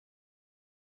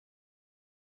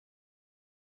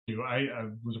I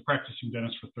was a practicing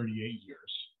dentist for 38 years.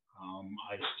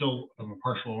 I still am a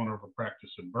partial owner of a practice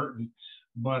in Burton,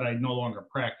 but I no longer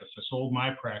practice. I sold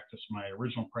my practice, my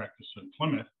original practice in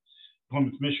Plymouth,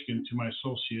 Michigan, to my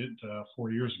associate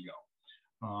 4 years ago.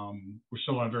 We're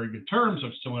still on very good terms.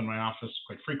 I'm still in my office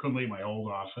quite frequently, my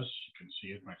old office. You can see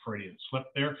it, my Freudian slip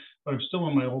there, but I'm still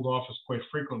in my old office quite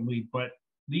frequently. But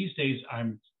these days,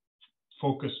 I'm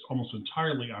focused almost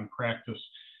entirely on practice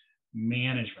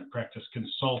management, practice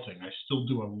consulting. I still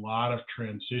do a lot of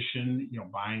transition,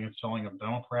 buying and selling of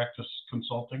dental practice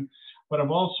consulting, but I've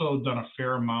also done a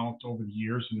fair amount over the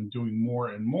years and doing more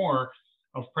and more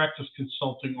of practice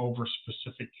consulting over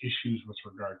specific issues with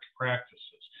regard to practices.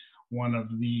 One of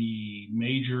the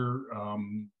major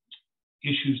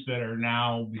issues that are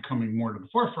now becoming more to the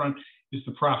forefront is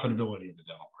the profitability of the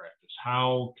dental practice.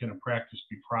 How can a practice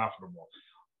be profitable?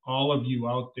 All of you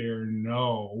out there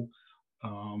know,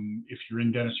 if you're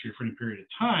in dentistry for any period of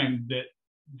time, that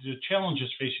the challenges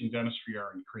facing dentistry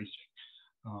are increasing,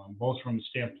 both from the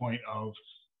standpoint of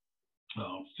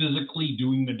physically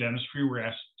doing the dentistry.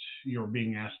 You're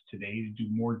being asked today to do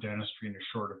more dentistry in a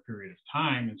shorter period of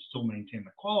time and still maintain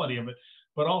the quality of it,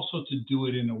 but also to do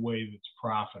it in a way that's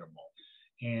profitable.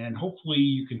 And hopefully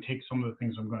you can take some of the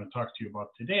things I'm going to talk to you about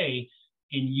today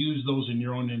and use those in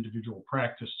your own individual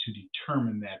practice to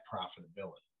determine that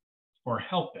profitability, or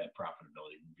help that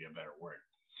profitability would be a better word.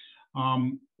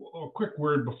 A quick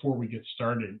word before we get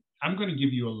started. I'm going to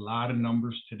give you a lot of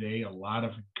numbers today, a lot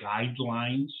of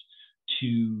guidelines to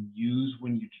use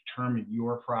when you determine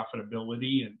your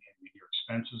profitability and your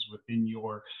expenses within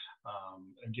your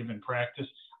given practice.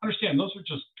 Understand, those are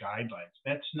just guidelines.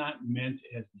 That's not meant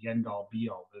as the end-all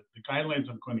be-all. The guidelines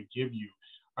I'm going to give you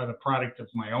are the product of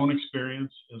my own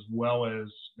experience, as well as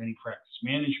many practice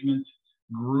management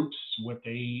groups, what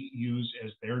they use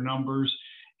as their numbers,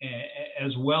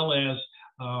 as well as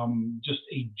just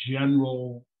a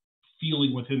general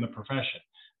feeling within the profession.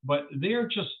 But they're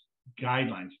just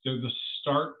guidelines. They're the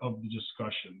start of the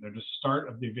discussion. They're the start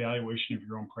of the evaluation of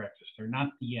your own practice. They're not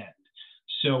the end.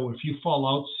 So if you fall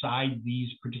outside these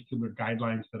particular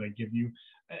guidelines that I give you,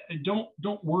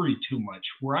 don't worry too much.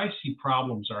 Where I see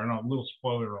problems are, and a little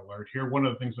spoiler alert here, one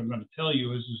of the things I'm going to tell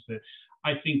you is that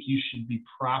I think you should be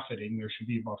profiting. There should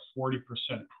be about 40%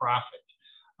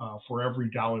 profit for every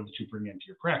dollar that you bring into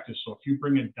your practice. So if you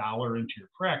bring $1 into your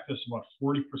practice, about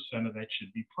 40% of that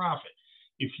should be profit.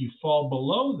 If you fall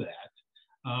below that,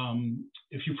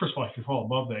 if you fall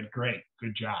above that, great,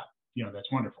 good job.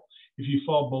 That's wonderful. If you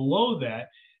fall below that,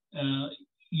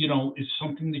 it's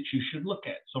something that you should look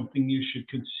at, something you should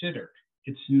consider.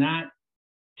 It's not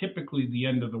typically the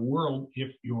end of the world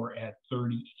if you're at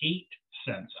 38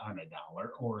 cents on a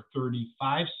dollar or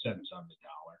 35 cents on the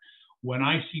dollar. When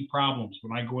I see problems,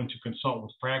 when I go into consult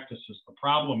with practices, the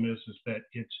problem is that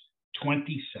it's 20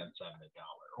 cents on the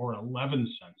dollar or 11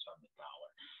 cents on the dollar.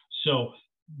 So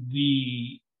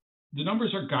the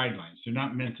numbers are guidelines. They're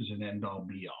not meant as an end-all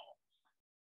be-all.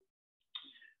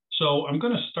 So I'm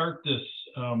going to start this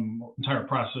entire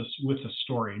process with a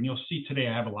story. And you'll see today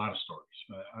I have a lot of stories.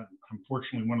 I'm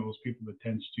fortunately one of those people that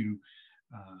tends to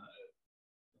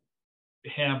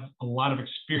have a lot of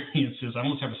experiences. I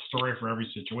almost have a story for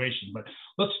every situation. But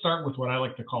let's start with what I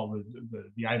like to call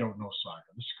the I don't know saga.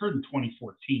 This occurred in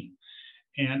 2014.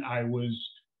 And I was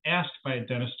asked by a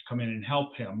dentist to come in and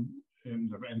help him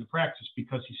in the practice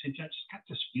because he said, I just got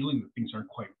this feeling that things aren't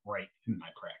quite right in my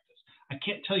practice. I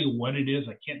can't tell you what it is.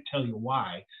 I can't tell you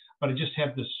why, but I just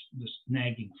have this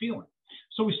nagging feeling.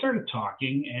 So we started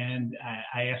talking, and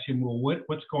I asked him, well,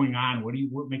 what's going on?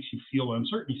 What makes you feel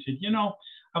uncertain? He said,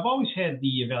 I've always had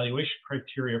the evaluation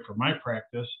criteria for my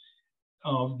practice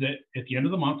of that at the end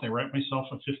of the month, I write myself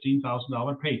a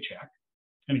 $15,000 paycheck.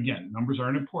 And again, numbers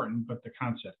aren't important, but the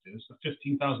concept is the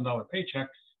 $15,000 paycheck,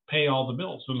 pay all the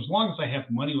bills. So as long as I have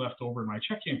money left over in my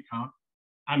checking account,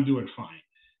 I'm doing fine.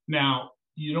 Now,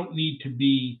 you don't need to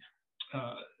be,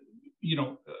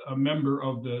 a member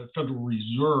of the Federal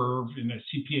Reserve in a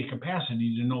CPA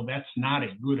capacity to know that's not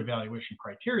a good evaluation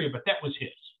criteria, but that was his.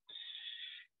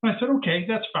 And I said, okay,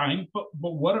 that's fine, but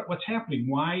what's happening?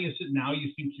 Why is it now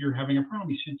you think you're having a problem?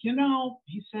 He said,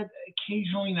 he said,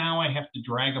 occasionally now I have to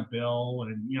drag a bill,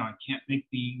 and I can't make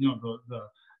the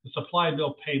supply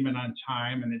bill payment on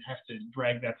time, and I'd have to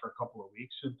drag that for a couple of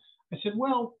weeks. And I said,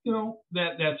 well,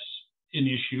 that's an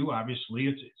issue. Obviously,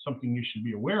 it's something you should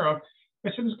be aware of. I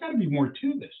said, there's got to be more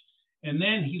to this. And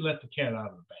then he let the cat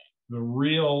out of the bag. The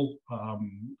real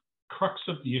crux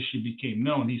of the issue became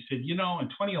known. He said, in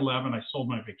 2011, I sold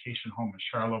my vacation home in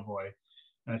Charlevoix,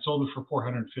 and I sold it for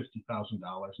 $450,000,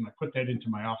 and I put that into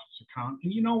my office account.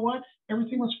 And you know what?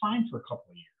 Everything was fine for a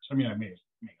couple of years. I mean, I made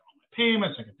all my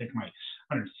payments. I could take my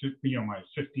my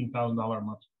 $15,000 a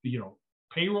month,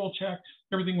 payroll check.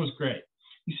 Everything was great.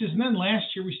 He says, and then last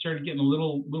year we started getting a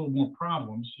little more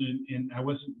problems, and I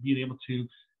wasn't being able to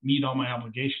meet all my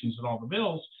obligations and all the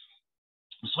bills.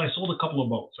 So I sold a couple of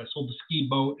boats. I sold a ski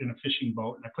boat and a fishing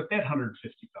boat, and I put that $150,000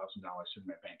 in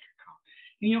my bank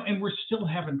account. And we're still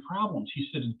having problems. He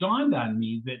said, it dawned on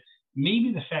me that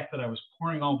maybe the fact that I was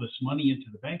pouring all this money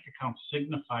into the bank account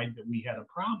signified that we had a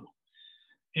problem.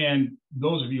 And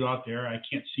those of you out there, I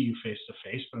can't see you face to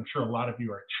face, but I'm sure a lot of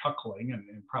you are chuckling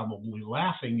and probably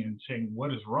laughing and saying,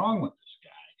 what is wrong with this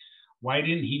guy? Why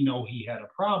didn't he know he had a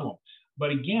problem?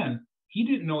 But again, he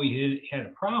didn't know he had a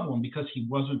problem because he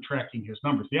wasn't tracking his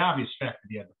numbers. The obvious fact that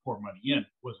he had to pour money in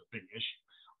was a big issue,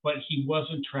 but he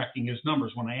wasn't tracking his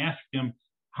numbers. When I asked him,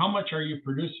 how much are you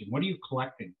producing? What are you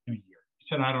collecting in a year? He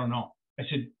said, I don't know. I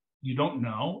said, you don't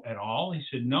know at all? He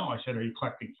said, no. I said, are you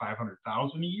collecting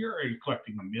 500,000 a year? Are you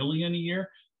collecting $1 million a year?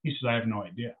 He said, I have no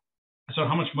idea. I said,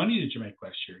 how much money did you make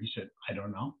last year? He said, I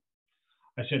don't know.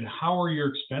 I said, how are your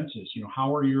expenses?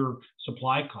 How are your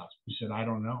supply costs? He said, I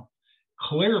don't know.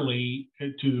 Clearly, to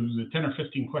the 10 or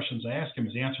 15 questions I asked him,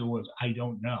 his answer was, I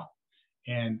don't know.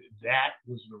 And that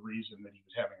was the reason that he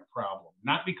was having a problem.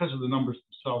 Not because of the numbers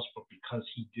themselves, but because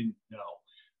he didn't know.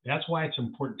 That's why it's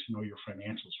important to know your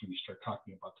financials when you start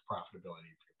talking about the profitability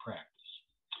of your practice.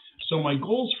 So my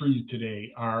goals for you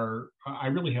today are, I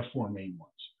really have 4 main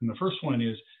ones. And the first one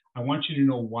is, I want you to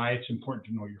know why it's important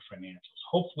to know your financials.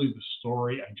 Hopefully the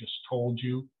story I just told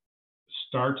you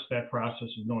starts that process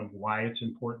of knowing why it's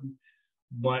important.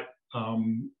 But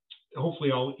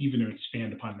hopefully I'll even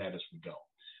expand upon that as we go.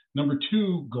 Number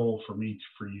 2 goal for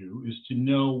you is to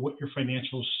know what your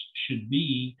financials should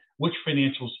be, which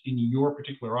financials in your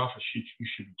particular office you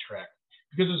should be tracking,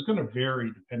 because it's going to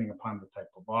vary depending upon the type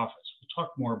of office. We'll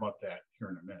talk more about that here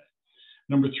in a minute.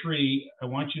 Number 3, I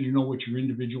want you to know what your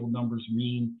individual numbers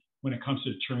mean when it comes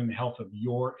to determining the health of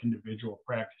your individual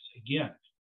practice. Again,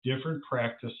 different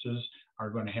practices are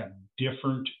going to have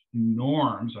different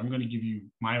norms. I'm going to give you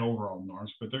my overall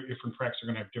norms, but different practices are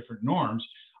going to have different norms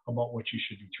about what you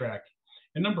should be tracking.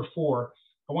 And number 4,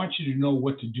 I want you to know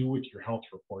what to do with your health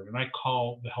report. And I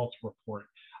call the health report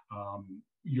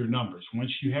your numbers.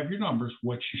 Once you have your numbers,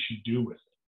 what you should do with it.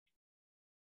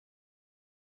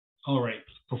 All right,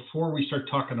 before we start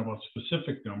talking about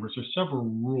specific numbers, there's several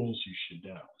rules you should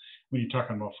know when you're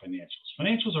talking about financials.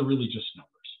 Financials are really just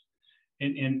numbers.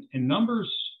 And numbers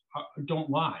don't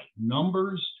lie.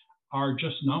 Numbers are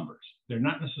just numbers. They're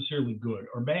not necessarily good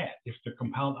or bad. If they're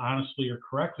compiled honestly or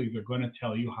correctly, they're going to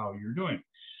tell you how you're doing.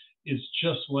 It's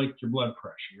just like your blood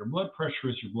pressure. Your blood pressure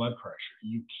is your blood pressure.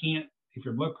 You can't, if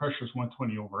your blood pressure is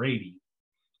 120/80,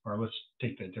 or let's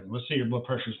take that different. Let's say your blood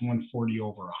pressure is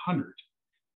 140/100.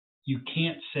 You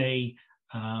can't say,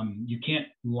 you can't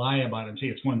lie about it and say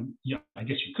it's I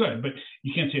guess you could, but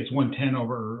you can't say it's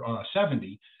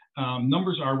 110/70.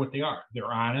 Numbers are what they are. They're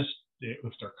honest.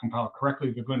 If they're compiled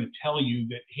correctly, they're going to tell you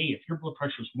that, hey, if your blood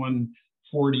pressure is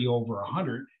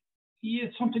 140/100,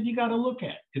 it's something you got to look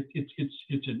at.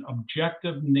 It's an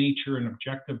objective nature, an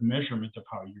objective measurement of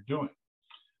how you're doing.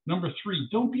 Number 3,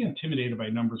 don't be intimidated by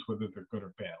numbers, whether they're good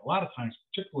or bad. A lot of times,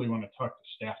 particularly when I talk to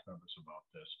staff members about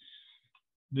this,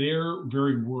 they're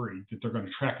very worried that they're going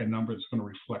to track a number that's going to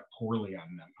reflect poorly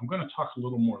on them. I'm going to talk a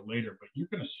little more later, but you're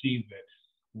going to see that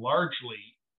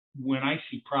largely when I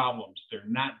see problems, they're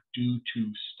not due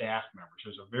to staff members.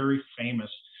 There's a very famous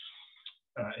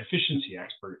efficiency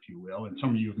expert, if you will, and some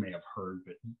of you may have heard,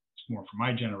 but it's more from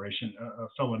my generation, a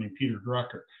fellow named Peter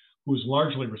Drucker, who was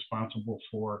largely responsible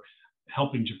for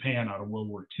helping Japan out of World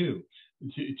War II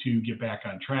to get back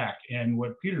on track. And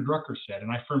what Peter Drucker said,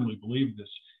 and I firmly believe this,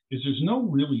 is there's no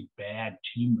really bad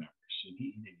team members. And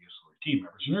he didn't use the word team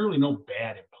members. There's really no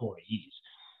bad employees.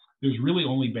 There's really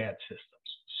only bad systems.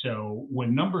 So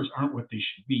when numbers aren't what they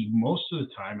should be, most of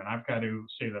the time, and I've got to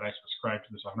say that I subscribe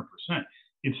to this 100%,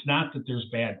 it's not that there's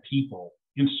bad people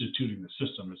instituting the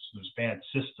system, it's there's bad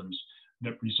systems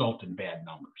that result in bad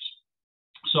numbers.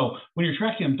 So when you're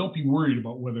tracking them, don't be worried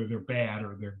about whether they're bad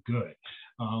or they're good.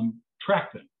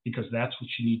 Track them, because that's what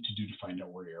you need to do to find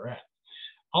out where you're at.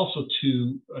 Also,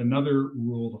 another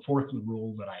rule, the 4th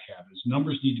rule that I have is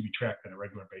numbers need to be tracked on a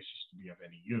regular basis to be of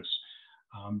any use.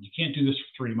 You can't do this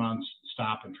for 3 months,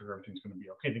 stop, and figure everything's going to be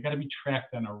okay. They've got to be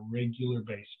tracked on a regular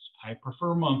basis. I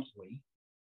prefer monthly,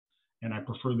 and I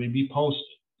prefer they be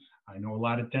posted. I know a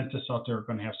lot of dentists out there are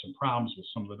going to have some problems with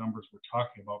some of the numbers we're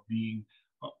talking about being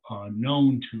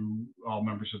known to all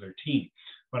members of their team.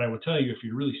 But I will tell you, if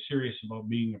you're really serious about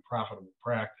being a profitable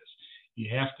practice, you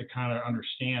have to kind of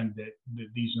understand that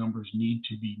these numbers need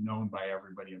to be known by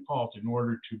everybody involved in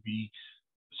order to be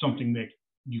something that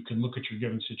you can look at your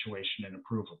given situation and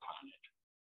improve upon it.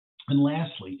 And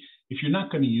lastly, if you're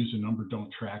not going to use a number,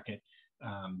 don't track it.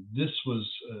 This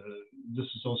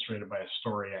is illustrated by a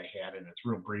story I had, and it's a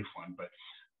real brief one, but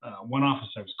one office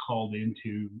I was called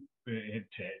into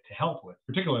to help with,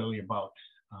 particularly about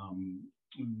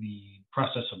the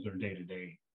process of their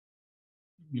day-to-day,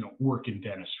 work in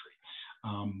dentistry.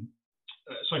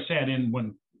 So I sat in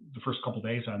the first couple of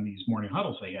days on these morning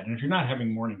huddles they had. And if you're not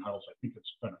having morning huddles, I think it's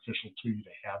beneficial to you to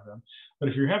have them. But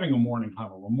if you're having a morning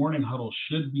huddle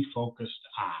should be focused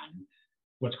on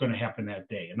what's going to happen that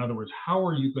day. In other words, how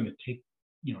are you going to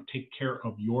take care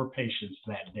of your patients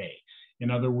that day? In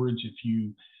other words, if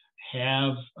you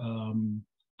have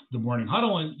the morning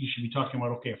huddle, and you should be talking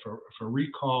about, okay, for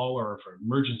recall or for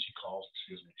emergency calls,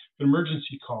 if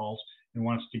emergency calls and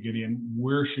wants to get in,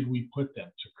 where should we put them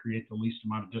to create the least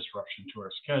amount of disruption to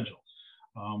our schedule?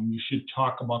 You should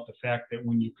talk about the fact that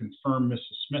when you confirmed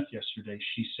Mrs. Smith yesterday,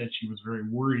 she said she was very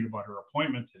worried about her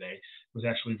appointment today, was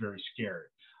actually very scared.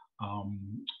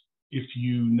 If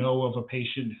you know of a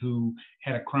patient who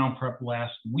had a crown prep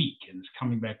last week and is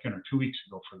coming back in, or 2 weeks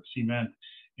ago for the cement,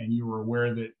 and you were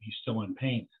aware that he's still in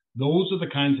pain, those are the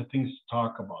kinds of things to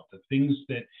talk about, the things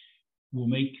that will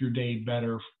make your day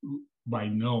better by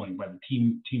the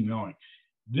team knowing.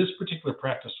 This particular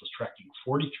practice was tracking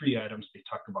 43 items. They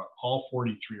talked about all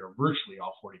 43 or virtually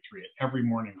all 43 at every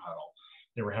morning huddle.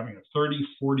 They were having a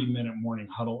 40-minute morning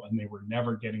huddle, and they were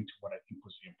never getting to what I think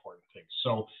was the important thing.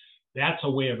 So that's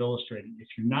a way of illustrating. If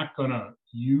you're not going to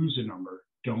use a number,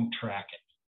 don't track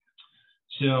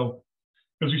it. So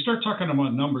as we start talking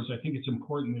about numbers, I think it's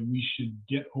important that we should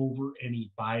get over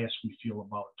any bias we feel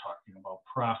about talking about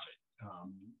profit.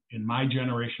 In my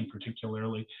generation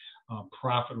particularly,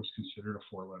 profit was considered a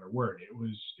four-letter word. It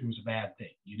was a bad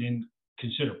thing. You didn't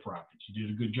consider profit. You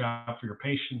did a good job for your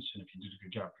patients, and if you did a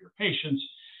good job for your patients,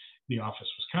 the office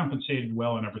was compensated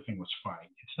well and everything was fine.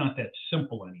 It's not that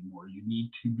simple anymore. You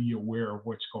need to be aware of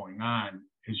what's going on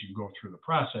as you go through the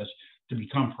process to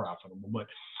become profitable. But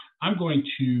I'm going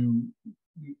to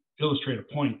illustrate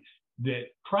a point that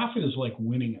profit is like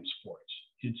winning in sports.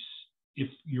 If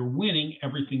you're winning,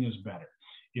 everything is better.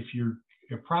 If you're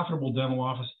a profitable dental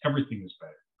office, everything is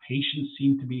better. Patients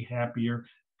seem to be happier,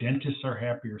 dentists are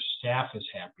happier, staff is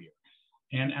happier.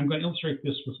 And I'm going to illustrate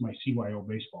this with my CYO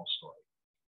baseball story.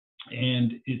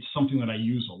 And it's something that I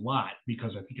use a lot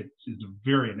because I think it's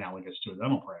very analogous to a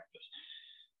dental practice.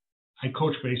 I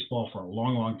coached baseball for a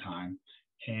long, long time.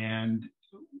 And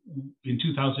in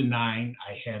 2009,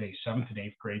 I had a 7th and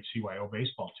 8th grade CYO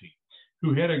baseball team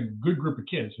who had a good group of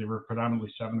kids. They were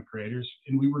predominantly 7th graders,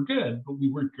 and we were good, but we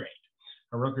weren't great.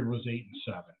 Our record was 8-7.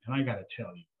 And I got to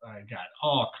tell you, I got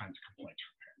all kinds of complaints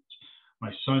from parents.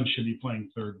 My son should be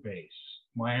playing third base.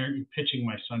 Why aren't you pitching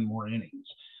my son more innings?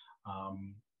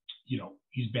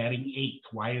 He's batting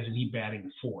 8th. Why isn't he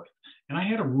batting 4th? And I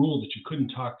had a rule that you couldn't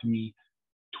talk to me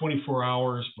 24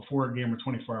 hours before a game or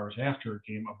 24 hours after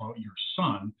a game about your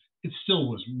son. It still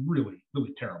was really,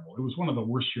 really terrible. It was one of the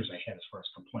worst years I had as far as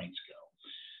complaints go.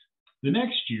 The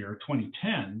next year,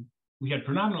 2010, we had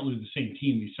predominantly the same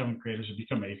team. These 7th graders had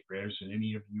become 8th graders, and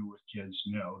any of you with kids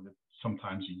know that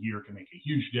sometimes a year can make a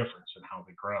huge difference in how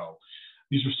they grow.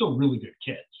 These were still really good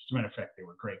kids. As a matter of fact, they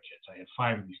were great kids. I had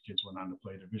 5 of these kids went on to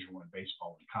play Division I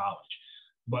baseball in college.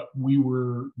 But we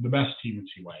were the best team in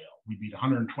CYO. We beat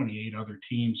 128 other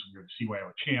teams. We were the CYO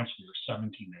champs. We were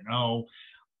 17-0.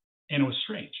 And it was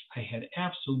strange. I had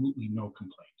absolutely no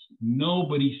complaints.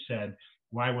 Nobody said,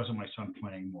 why wasn't my son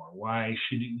playing more? Why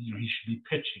should he should be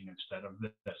pitching instead of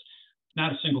this?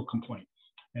 Not a single complaint.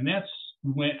 And that's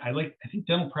when I think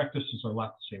dental practices are a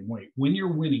lot the same way. When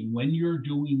you're winning, when you're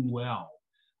doing well,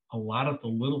 a lot of the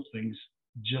little things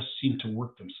just seem to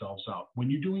work themselves out. When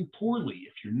you're doing poorly,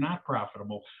 if you're not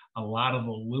profitable, a lot of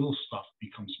the little stuff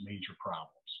becomes major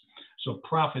problems. So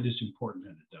profit is important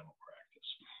in a dental practice.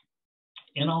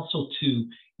 And also, too,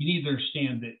 you need to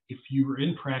understand that if you're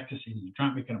in practice and you're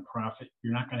not making a profit,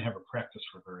 you're not going to have a practice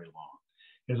for very long.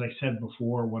 As I said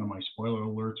before, one of my spoiler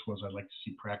alerts was I'd like to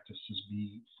see practices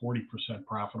be 40%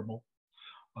 profitable.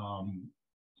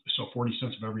 So 40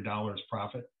 cents of every dollar is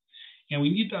profit. And we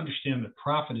need to understand that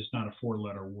profit is not a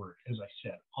 4-letter word. As I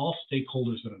said, all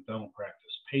stakeholders in a dental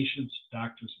practice, patients,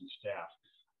 doctors, and staff,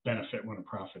 benefit when a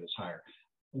profit is higher.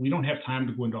 We don't have time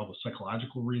to go into all the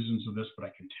psychological reasons of this, but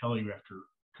I can tell you after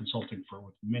consulting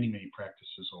with many, many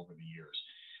practices over the years,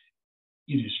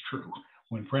 it is true.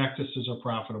 When practices are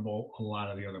profitable, a lot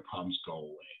of the other problems go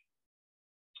away.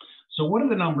 So what are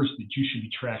the numbers that you should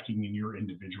be tracking in your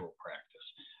individual practice?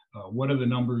 What are the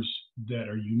numbers that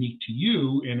are unique to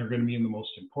you and are going to be in the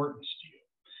most importance to you?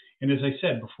 And as I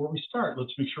said, before we start,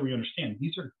 let's make sure we understand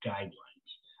these are guidelines.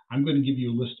 I'm going to give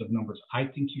you a list of numbers I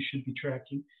think you should be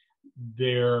tracking.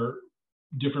 Their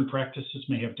different practices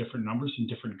may have different numbers and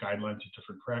different guidelines of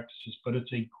different practices, but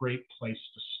it's a great place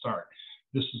to start.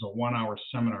 This is a 1-hour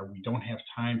seminar. We don't have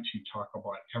time to talk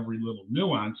about every little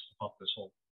nuance about this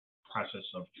whole process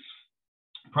of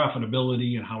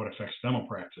profitability and how it affects dental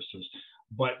practices,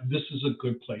 but this is a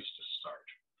good place to start.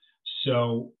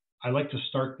 So I like to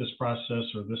start this process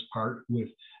or this part with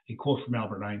a quote from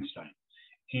Albert Einstein,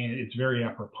 and it's very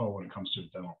apropos when it comes to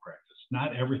dental practice.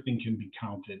 Not everything can be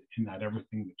counted, and not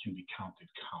everything that can be counted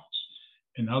counts.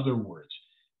 In other words,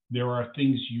 there are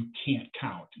things you can't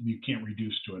count, you can't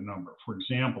reduce to a number. For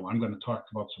example, I'm going to talk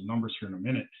about some numbers here in a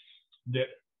minute that,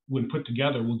 when put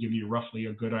together, will give you roughly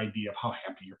a good idea of how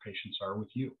happy your patients are with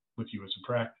you as a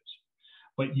practice.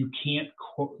 But you can't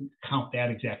count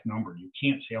that exact number. You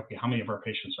can't say, okay, how many of our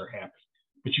patients are happy?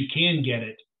 But you can get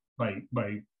it by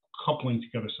coupling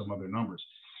together some other numbers.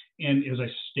 And as I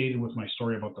stated with my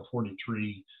story about the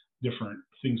 43 different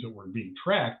things that were being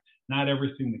tracked, not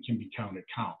everything that can be counted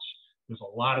counts. There's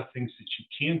a lot of things that you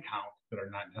can count that are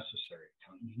not necessary to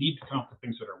count. You need to count the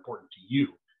things that are important to you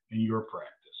in your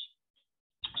practice.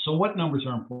 So what numbers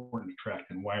are important to track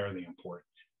and why are they important?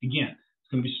 Again, it's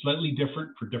going to be slightly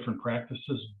different for different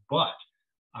practices, but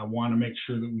I want to make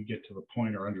sure that we get to the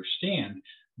point or understand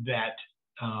that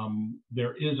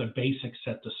there is a basic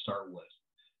set to start with.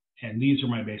 And these are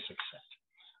my basic set.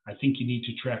 I think you need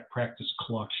to track practice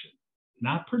collection,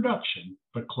 not production,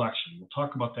 but collection. We'll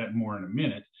talk about that more in a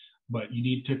minute, but you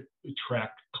need to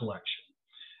track collection.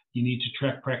 You need to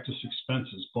track practice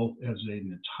expenses, both as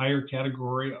an entire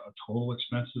category of total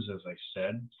expenses, as I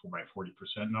said, for my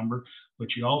 40% number, but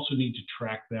you also need to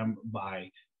track them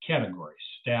by category: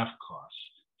 staff costs,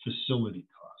 facility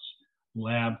costs,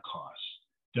 lab costs,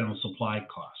 dental supply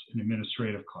costs, and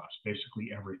administrative costs, basically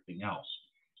everything else.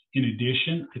 In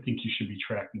addition, I think you should be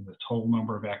tracking the total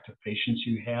number of active patients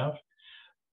you have,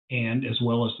 and as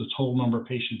well as the total number of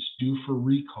patients due for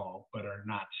recall but are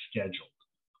not scheduled.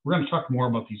 We're going to talk more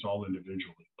about these all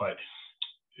individually, but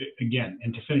again,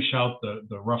 and to finish out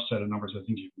the rough set of numbers I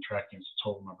think you can track is the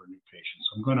total number of new patients.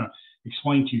 I'm going to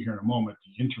explain to you here in a moment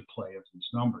the interplay of these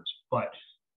numbers, but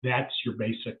that's your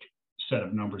basic set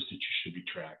of numbers that you should be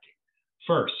tracking.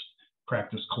 First,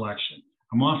 practice collection.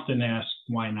 I'm often asked,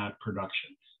 why not production?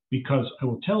 Because I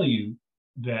will tell you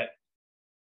that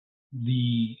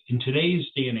in today's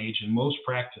day and age, in most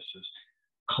practices,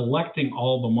 collecting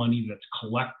all the money that's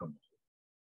collectible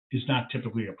is not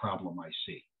typically a problem I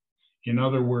see. In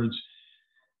other words,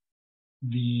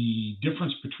 the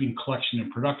difference between collection and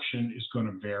production is going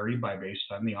to vary based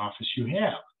on the office you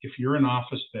have. If you're an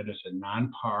office that is a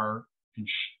non-par, if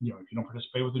you don't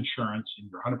participate with insurance and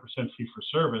you're 100% fee for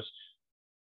service,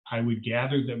 I would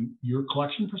gather that your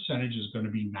collection percentage is going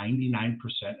to be 99%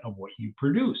 of what you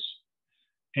produce.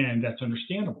 And that's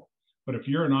understandable. But if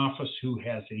you're an office who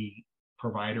has a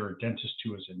provider or dentist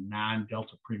who is a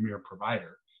non-Delta Premier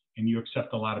provider, and you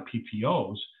accept a lot of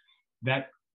PPOs, that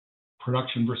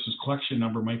production versus collection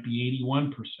number might be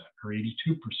 81% or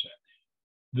 82%.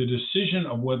 The decision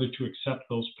of whether to accept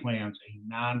those plans, a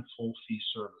non-full fee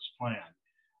service plan,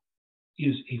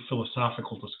 is a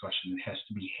philosophical discussion that has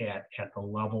to be had at the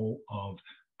level of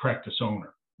practice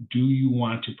owner. Do you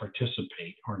want to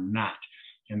participate or not?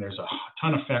 And there's a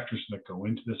ton of factors that go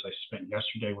into this. I spent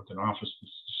yesterday with an office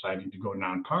that's deciding to go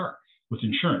non-par with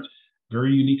insurance.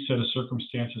 Very unique set of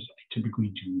circumstances. I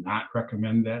typically do not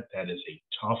recommend that. That is a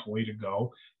tough way to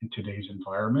go in today's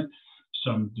environment.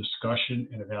 Some discussion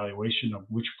and evaluation of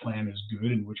which plan is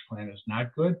good and which plan is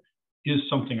not good is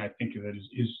something I think that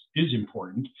is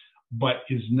important, but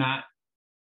is not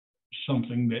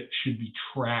something that should be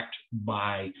tracked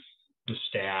by the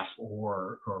staff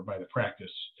or by the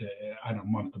practice on a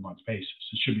month-to-month basis.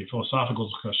 It should be a philosophical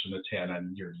discussion that's had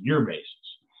on a year-to-year basis.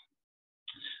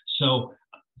 So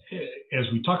as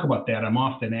we talk about that, I'm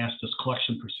often asked, does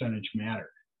collection percentage matter?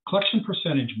 Collection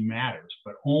percentage matters,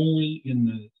 but only in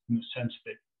the sense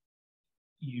that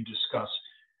you discuss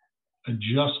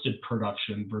adjusted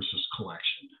production versus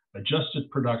collection. Adjusted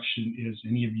production is,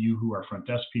 any of you who are front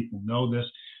desk people know this,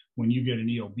 when you get an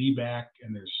EOB back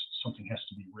and there's something has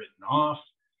to be written off,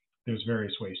 there's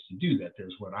various ways to do that.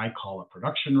 There's what I call a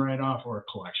production write-off or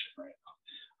a collection write-off.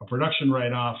 A production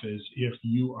write-off is if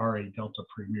you are a Delta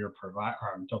Premier provider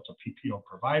or a Delta PPO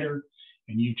provider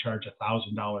and you charge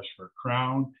 $1,000 for a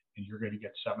crown and you're going to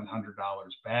get $700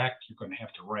 back, you're going to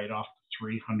have to write off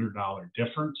the $300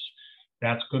 difference.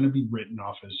 That's going to be written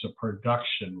off as a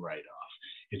production write-off.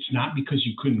 It's not because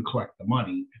you couldn't collect the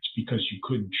money. It's because you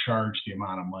couldn't charge the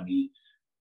amount of money.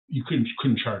 You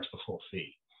couldn't charge the full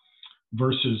fee.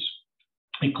 versus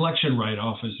a collection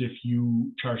write-off is if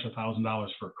you charge $1,000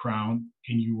 for a crown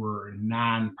and you were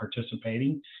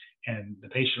non-participating and the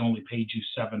patient only paid you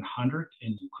 $700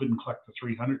 and you couldn't collect the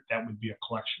 $300, that would be a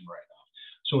collection write-off.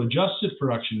 So adjusted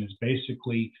production is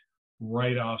basically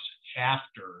write-offs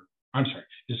after,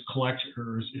 is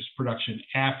production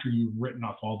after you've written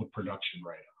off all the production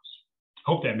write-offs.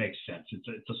 Hope that makes sense.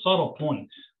 It's a subtle point,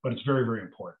 but it's very, very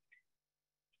important.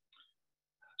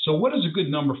 So what is a good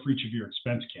number for each of your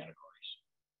expense categories?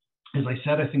 As I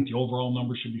said, I think the overall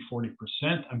number should be 40%.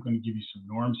 I'm going to give you some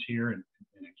norms here. And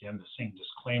again, the same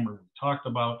disclaimer we talked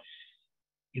about.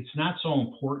 It's not so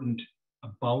important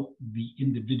about the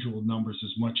individual numbers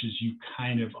as much as you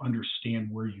kind of understand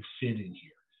where you fit in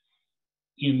here.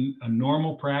 In a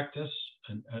normal practice,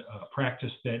 a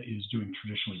practice that is doing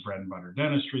traditionally bread and butter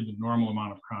dentistry, the normal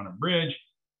amount of crown and bridge,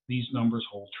 these numbers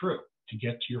hold true to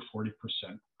get to your 40%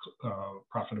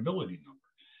 profitability number.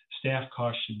 Staff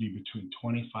costs should be between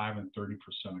 25 and 30%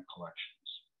 of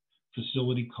collections.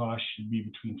 Facility costs should be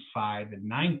between 5 and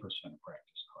 9% of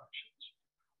practice collections.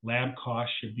 Lab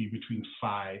costs should be between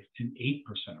 5 and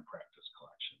 8% of practice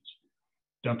collections.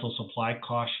 Dental supply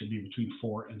costs should be between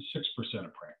 4 and 6%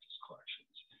 of practice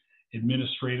collections.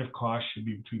 Administrative costs should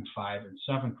be between 5 and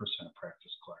 7% of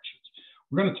practice collections.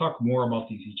 We're going to talk more about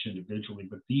these each individually,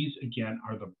 but these, again,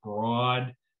 are the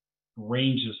broad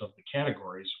ranges of the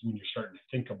categories when you're starting to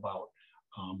think about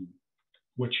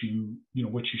what you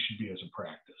should be as a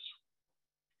practice.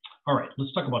 All right,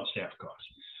 let's talk about staff costs.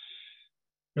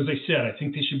 As I said, I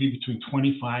think they should be between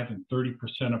 25 and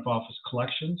 30% of office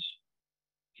collections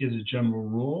is a general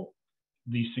rule.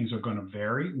 These things are going to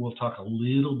vary. We'll talk a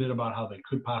little bit about how they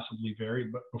could possibly vary,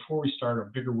 but before we start, a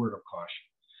bigger word of caution.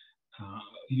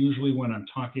 Usually when I'm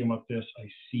talking about this, I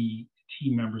see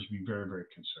team members be very, very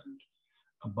concerned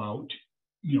about,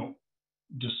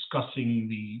 discussing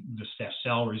the staff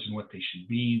salaries and what they should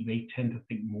be. They tend to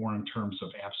think more in terms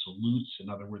of absolutes. In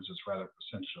other words, it's rather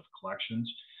percentage of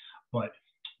collections. But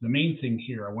the main thing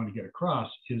here I want to get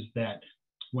across is that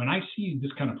when I see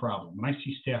this kind of problem, when I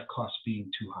see staff costs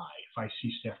being too high, if I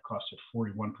see staff costs at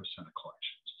 41% of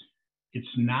collections,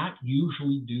 it's not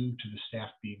usually due to the staff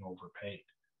being overpaid.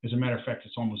 As a matter of fact,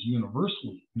 it's almost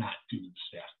universally not due to the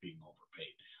staff being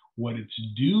overpaid. What it's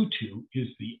due to is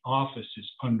the office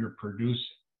is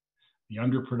underproducing, the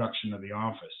underproduction of the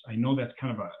office. I know that's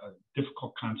kind of a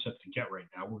difficult concept to get right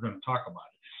now. We're going to talk about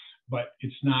it, but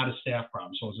it's not a staff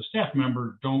problem. So as a staff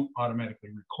member, don't automatically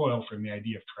recoil from the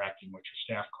idea of tracking what your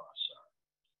staff costs are.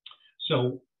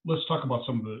 So let's talk about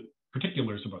some of the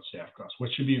particulars about staff costs.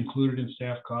 What should be included in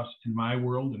staff costs? In my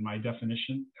world, in my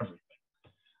definition, everything.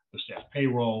 The staff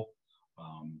payroll,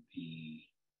 the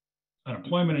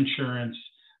unemployment insurance,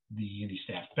 any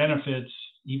staff benefits,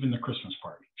 even the Christmas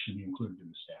party should be included in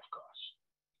the staff costs.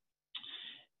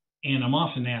 And I'm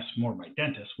often asked more by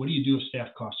dentists, what do you do if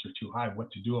staff costs are too high?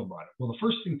 What to do about it? Well, the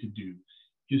first thing to do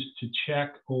is to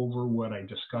check over what I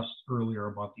discussed earlier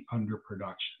about the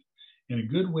underproduction. And a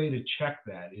good way to check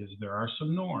that is there are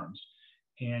some norms,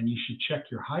 and you should check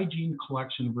your hygiene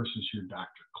collection versus your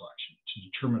doctor collection to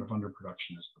determine if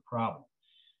underproduction is the problem.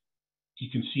 You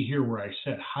can see here where I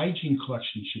said hygiene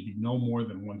collections should be no more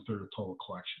than 1/3 of total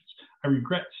collections. I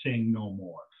regret saying no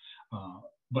more,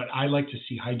 but I like to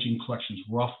see hygiene collections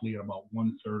roughly at about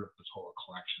 1/3 of the total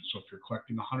collection. So if you're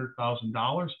collecting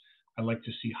 $100,000, I like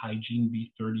to see hygiene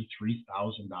be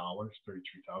 $33,000,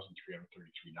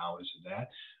 $33,333 of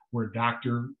that, where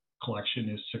doctor collection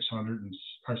is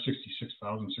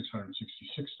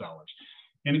 $66,666.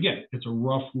 And again, it's a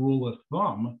rough rule of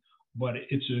thumb, but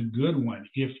it's a good one.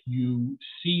 If you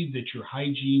see that your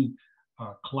hygiene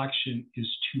collection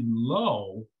is too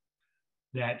low,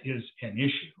 that is an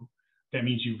issue. That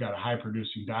means you've got a high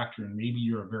producing doctor and maybe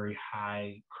you're a very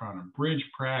high crown and bridge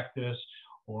practice,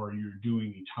 or you're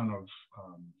doing a ton of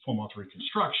full mouth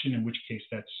reconstruction, in which case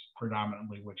that's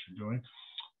predominantly what you're doing.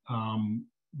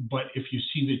 But if you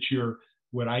see that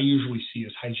what I usually see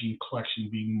is hygiene collection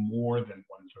being more than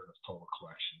 1/3 of total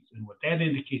collections. And what that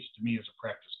indicates to me as a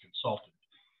practice consultant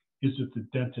is that the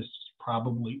dentist is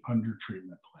probably under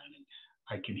treatment planning.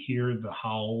 I can hear the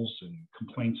howls and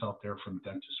complaints out there from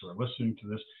dentists who are listening to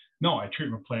this. No, I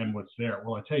treatment plan what's there.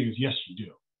 Well, I tell you is yes, you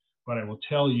do. But I will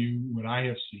tell you what I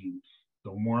have seen.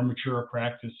 The more mature a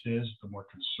practice is, the more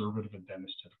conservative a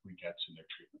dentist typically gets in their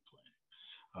treatment plan.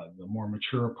 The more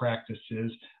mature a practice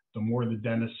is, the more the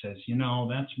dentist says,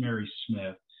 that's Mary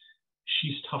Smith.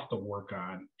 She's tough to work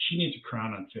on. She needs a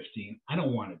crown on 15. I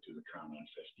don't want to do the crown on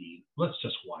 15. Let's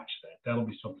just watch that. That'll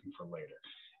be something for later.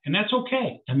 And that's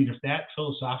okay. I mean, if that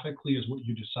philosophically is what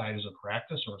you decide as a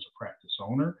practice or as a practice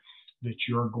owner, that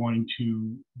you're going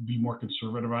to be more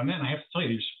conservative on that. And I have to tell you,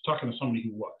 you're talking to somebody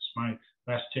who was. My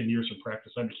last 10 years of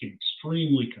practice, I became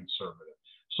extremely conservative.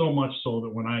 So much so that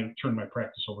when I turned my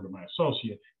practice over to my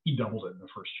associate, he doubled it in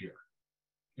the first year.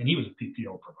 And he was a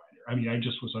PPO provider. I mean, I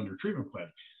just was under treatment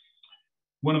planning.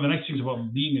 One of the nice things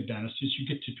about being a dentist is you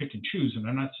get to pick and choose. And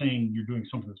I'm not saying you're doing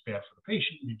something that's bad for the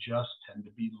patient. You just tend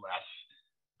to be less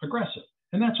aggressive.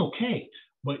 And that's okay.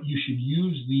 But you should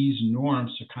use these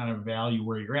norms to kind of value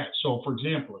where you're at. So, for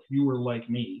example, if you were like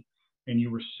me and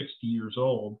you were 60 years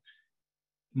old,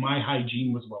 my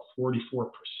hygiene was about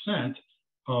 44%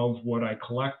 of what I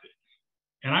collected.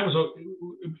 And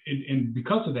and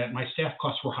because of that, my staff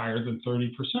costs were higher than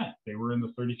 30%. They were in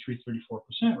the 33,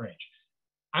 34% range.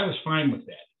 I was fine with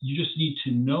that. You just need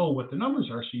to know what the numbers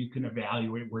are so you can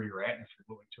evaluate where you're at and if you're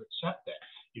willing to accept that.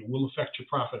 It will affect your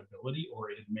profitability, or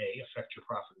it may affect your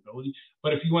profitability.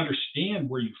 But if you understand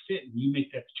where you fit and you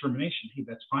make that determination, hey,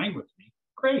 that's fine with me,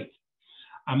 great.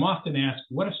 I'm often asked,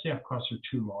 what if staff costs are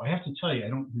too low? I have to tell you, I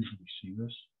don't usually see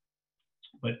this.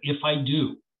 But if I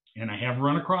do, and I have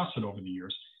run across it over the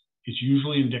years, it's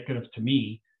usually indicative to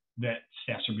me that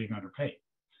staffs are being underpaid.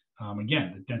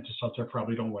 Again, the dentists out there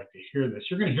probably don't like to hear this.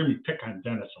 You're going to hear me pick on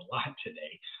dentists a lot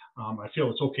today. I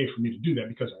feel it's okay for me to do that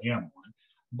because I am one.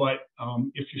 But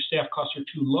if your staff costs are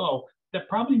too low, that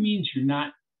probably means you're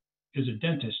not, as a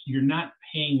dentist, you're not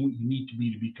paying what you need to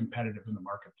be competitive in the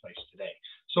marketplace today.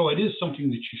 So it is something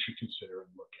that you should consider and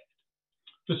look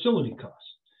at. Facility costs.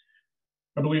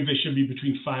 I believe they should be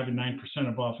between 5 and 9%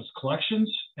 of office collections.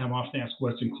 I'm often asked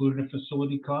what's included in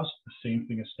facility costs. The same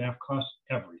thing as staff costs,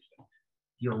 everything.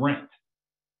 Your rent,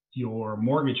 your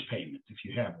mortgage payment, if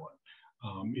you have one.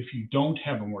 If you don't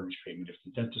have a mortgage payment, if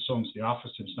the dentist owns the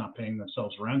office and is not paying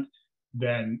themselves rent,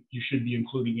 then you should be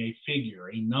including a figure,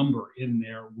 a number in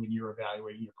there when you're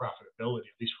evaluating your profitability,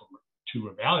 at least to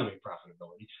evaluate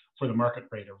profitability for the market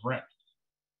rate of rent.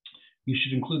 You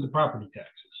should include the property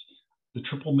taxes, the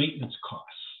triple maintenance costs,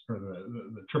 or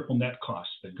the triple net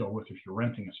costs that go with if you're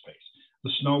renting a space,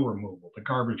 the snow removal, the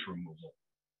garbage removal,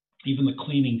 even the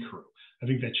cleaning crew. I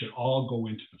think that should all go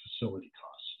into the facility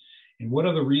costs. And what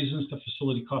are the reasons the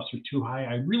facility costs are too high?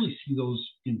 I really see those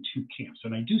in two camps.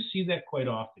 And I do see that quite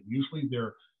often. Usually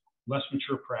they're less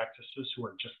mature practices who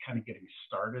are just kind of getting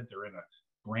started. They're in a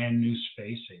brand new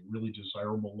space, a really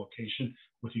desirable location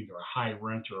with either a high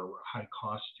rent or a high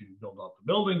cost to build out the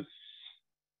building.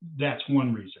 That's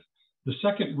one reason. The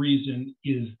second reason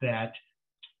is that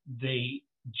they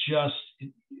just,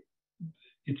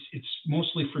 it's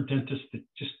mostly for dentists that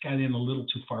just got in a little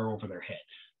too far over their head.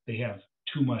 They have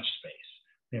too much space.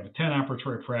 They have a 10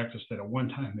 operatory practice that at one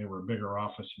time they were a bigger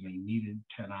office and they needed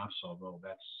 10 ops, although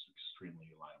that's extremely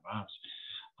a lot of ops.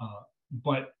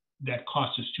 But that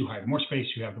cost is too high. The more space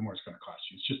you have, the more it's going to cost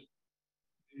you.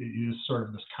 It is sort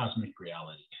of this cosmic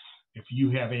reality. If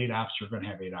you have 8 ops, you're going to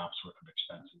have 8 ops worth of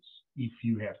expenses. If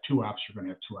you have 2 ops, you're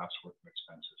going to have 2 ops worth of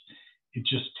expenses. It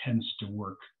just tends to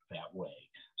work that way.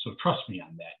 So trust me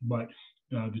on that. But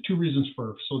the two reasons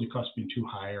for facility costs being too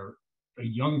high are a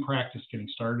young practice getting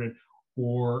started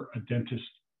or a dentist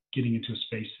getting into a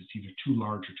space that's either too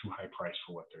large or too high priced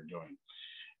for what they're doing.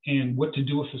 And what to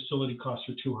do if facility costs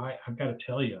are too high, I've got to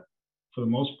tell you, for the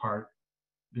most part,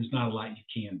 there's not a lot you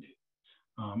can do.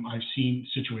 I've seen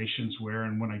situations where,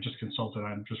 and when I just consulted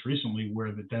on just recently,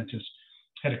 where the dentist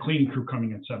had a cleaning crew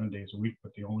coming in 7 days a week,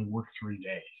 but they only work 3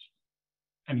 days.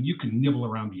 I mean, you can nibble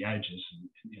around the edges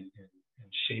and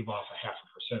shave off a half a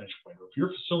percentage point. If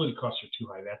your facility costs are too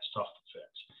high, that's tough to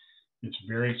fix. It's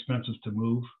very expensive to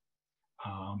move.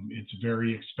 It's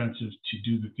very expensive to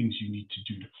do the things you need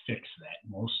to do to fix that.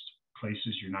 Most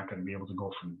places, you're not going to be able to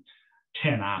go from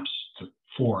 10 ops to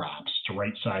 4 ops to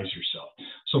right size yourself.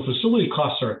 So facility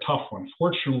costs are a tough one.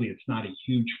 Fortunately, it's not a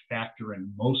huge factor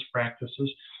in most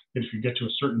practices. If you get to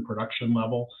a certain production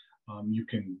level, you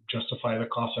can justify the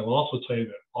cost. I will also tell you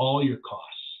that all your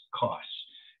costs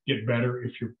get better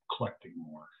if you're collecting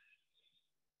more.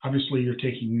 Obviously, you're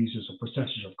taking these as a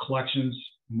percentage of collections.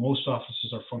 Most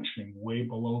offices are functioning way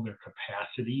below their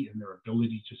capacity and their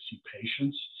ability to see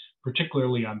patients,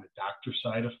 particularly on the doctor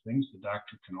side of things. The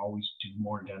doctor can always do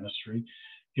more dentistry.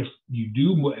 If you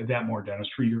do that more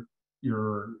dentistry,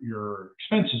 your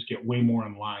expenses get way more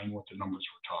in line with the numbers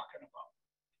we're talking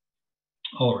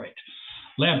about. All right,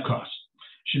 lab costs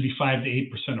should be 5 to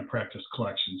 8% of practice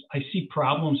collections. I see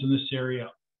problems in this area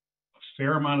a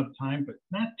fair amount of the time, but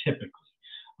not typically.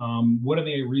 What are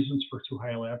the reasons for too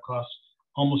high lab costs?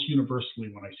 Almost universally,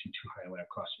 when I see too high lab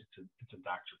costs, it's a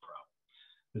doctor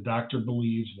problem. The doctor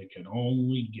believes they can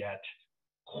only get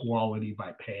quality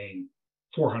by paying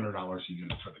 $400 a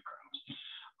unit for the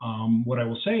crowns. What I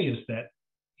will say is that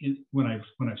when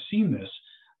I've seen this,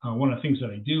 one of the things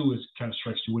that I do is kind of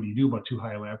strikes you. What do you do about too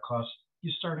high lab costs?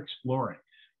 You start exploring.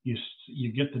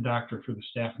 You get the doctor through the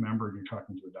staff member, and you're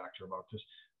talking to the doctor about this.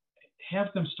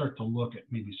 Have them start to look at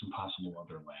maybe some possible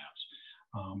other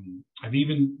labs. I've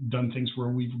even done things where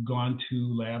we've gone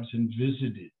to labs and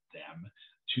visited them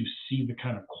to see the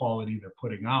kind of quality they're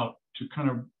putting out, to kind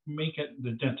of make it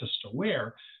the dentist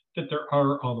aware that there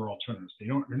are other alternatives.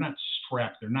 They're not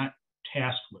strapped. They're not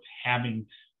tasked with having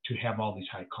to have all these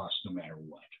high costs no matter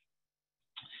what.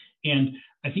 And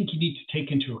I think you need to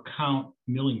take into account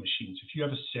milling machines. If you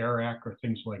have a CEREC or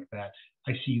things like that,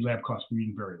 I see lab costs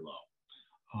being very low.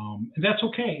 And that's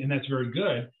okay, and that's very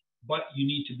good, but you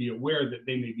need to be aware that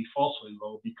they may be falsely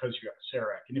low because you have a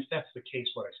CEREC. And if that's the case,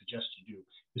 what I suggest you do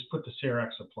is put the CEREC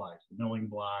supplies, the milling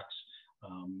blocks,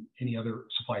 any other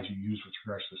supplies you use with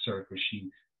regards to the CEREC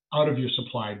machine, out of your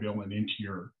supply bill and into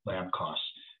your lab costs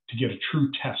to get a true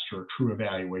test or a true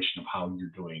evaluation of how you're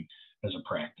doing as a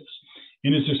practice.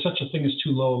 And is there such a thing as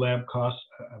too low lab costs?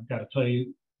 I've got to tell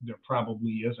you, there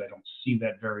probably is. I don't see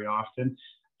that very often.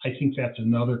 I think that's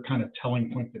another kind of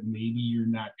telling point that maybe you're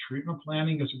not treatment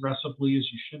planning as aggressively as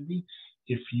you should be.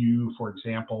 If you, for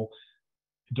example,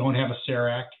 don't have a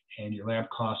CEREC and your lab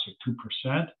costs are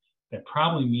 2%, that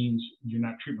probably means you're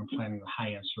not treatment planning the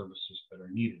high-end services that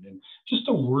are needed. And just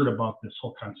a word about this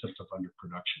whole concept of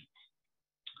underproduction.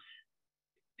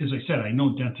 As I said, I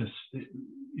know dentists,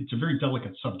 it's a very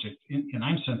delicate subject, and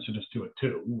I'm sensitive to it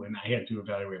too. When I had to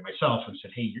evaluate myself and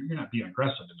said, hey, you're not being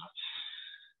aggressive enough.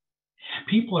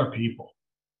 People are people.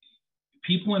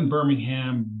 People in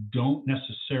Birmingham don't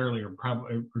necessarily or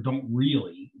don't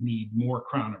really need more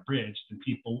Crown and Bridge than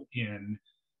people in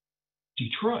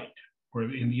Detroit or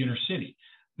in the inner city.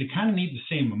 They kind of need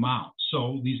the same amount.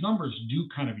 So these numbers do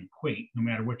kind of equate no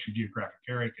matter what your geographic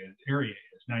area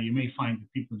is. Now, you may find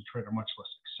that people in Detroit are much less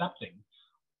accepting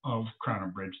of Crown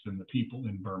and Bridge than the people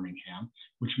in Birmingham,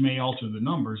 which may alter the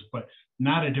numbers, but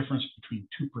not a difference between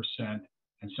 2%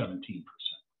 and 17%.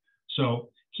 So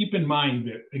keep in mind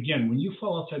that, again, when you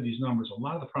fall outside these numbers, a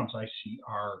lot of the problems I see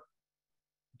are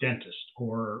dentist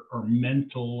or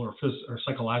mental or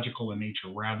psychological in nature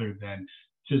rather than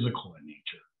physical in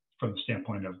nature from the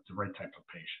standpoint of the right type of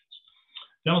patients.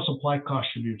 Dental supply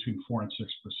costs should be between 4% and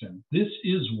 6%. This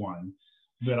is one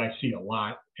that I see a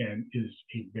lot and is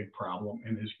a big problem.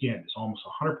 And again, it's almost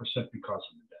 100% because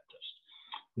of the dentist.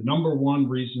 The number one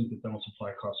reason that dental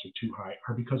supply costs are too high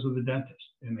are because of the dentist.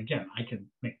 And again, I can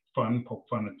poke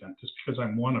fun at dentists because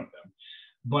I'm one of them.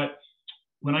 But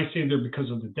when I say they're because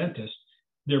of the dentist,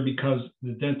 they're because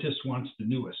the dentist wants the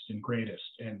newest and greatest.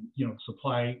 And, the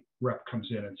supply rep comes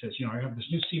in and says, I have this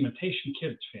new cementation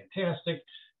kit. It's fantastic.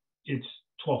 It's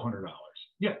 $1,200.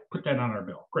 Yeah, put that on our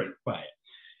bill. Great, buy it.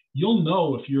 You'll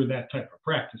know if you're that type of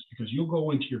practice because you'll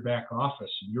go into your back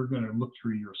office and you're going to look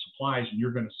through your supplies and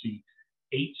you're going to see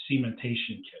 8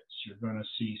 cementation kits. You're going to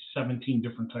see 17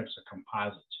 different types of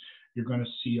composites. You're going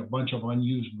to see a bunch of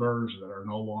unused burrs that are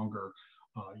no longer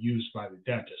used by the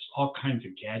dentist, all kinds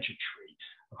of gadgetry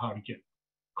of how to get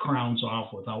crowns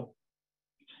off without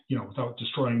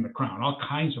destroying the crown, all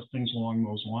kinds of things along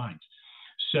those lines.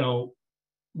 So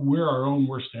we're our own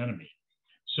worst enemy.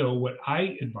 So what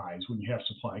I advise when you have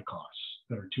supply costs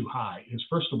that are too high is,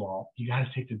 first of all, you got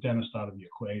to take the dentist out of the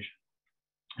equation.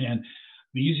 And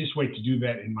the easiest way to do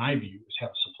that, in my view, is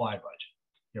have a supply budget.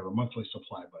 You have a monthly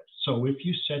supply budget. So if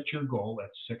you set your goal at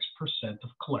 6% of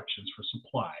collections for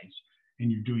supplies,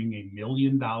 and you're doing $1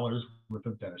 million worth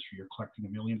of dentistry, you're collecting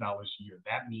 $1 million a year,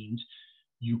 that means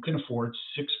you can afford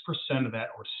 6% of that,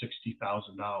 or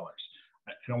 $60,000.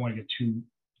 I don't want to get too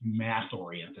math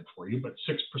oriented for you, but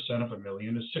 6% of $1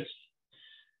 million is 60.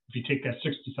 If you take that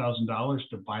 $60,000,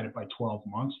 divide it by 12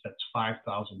 months, that's $5,000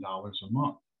 a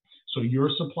month. So your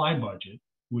supply budget,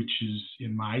 which is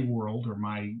in my world or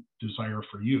my desire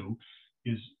for you,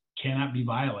 cannot be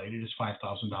violated, is $5,000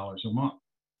 a month.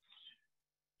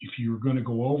 If you're going to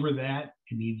go over that,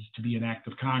 it needs to be an act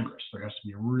of Congress. There has to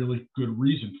be a really good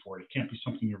reason for it. It can't be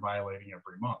something you're violating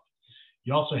every month.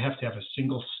 You also have to have a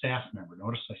single staff member.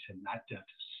 Notice I said not dentist,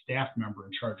 staff member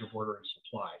in charge of ordering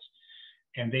supplies.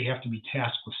 And they have to be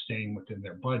tasked with staying within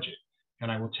their budget.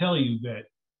 And I will tell you that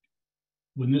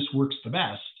when this works the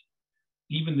best,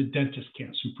 even the dentist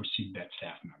can't supersede that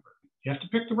staff member. You have to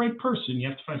pick the right person. You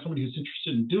have to find somebody who's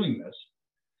interested in doing this.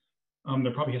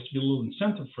 There probably has to be a little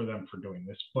incentive for them for doing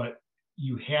this, but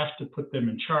you have to put them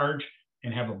in charge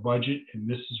and have a budget. And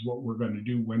this is what we're going to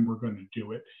do when we're going to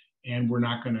do it. And we're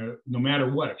not going to, no matter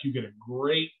what, if you get a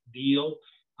great deal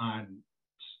on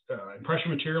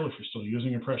impression material, if you're still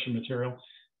using impression material,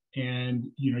 and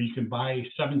you can buy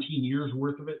 17 years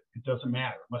worth of it, it doesn't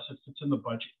matter. Unless it fits in the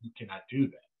budget, you cannot do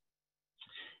that.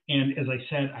 And as I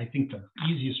said, I think the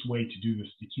easiest way to do this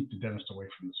is to keep the dentist away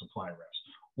from the supply reps.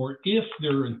 Or if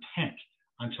they're intent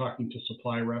on talking to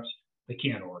supply reps, they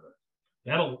can't order.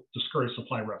 That'll discourage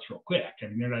supply reps real quick. I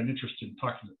mean, they're not interested in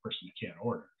talking to the person that can't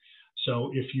order.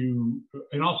 So if you,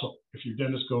 and also if your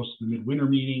dentist goes to the midwinter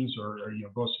meetings or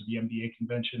goes to the MDA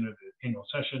convention or the annual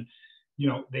session,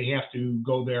 they have to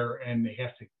go there and they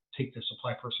have to take their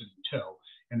supply person in tow,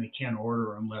 and they can't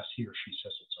order unless he or she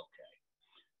says it's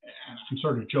okay. And I'm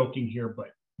sort of joking here,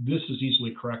 but this is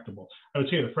easily correctable. I would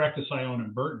say the practice I own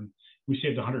in Burton, we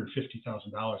saved $150,000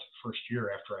 the first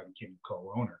year after I became a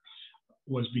co-owner,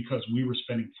 was because we were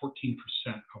spending 14%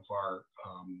 of our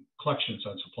collections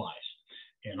on supplies.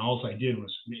 And all I did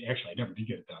was, actually, I never did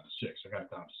get it down to 6. I got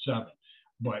it down to 7.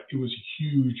 But it was a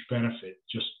huge benefit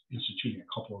just instituting a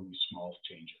couple of these small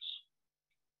changes.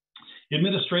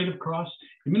 Administrative costs.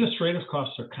 Administrative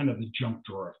costs are kind of the junk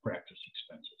drawer of practice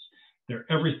expenses. They're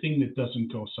everything that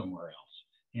doesn't go somewhere else.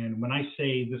 And when I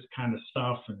say this kind of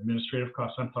stuff and administrative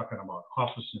costs, I'm talking about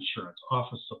office insurance,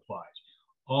 office supplies,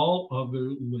 all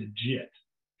other legit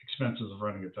expenses of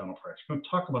running a dental practice. I'm going to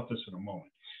talk about this in a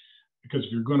moment, because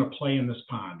if you're going to play in this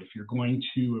pond, if you're going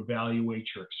to evaluate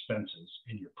your expenses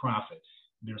and your profit,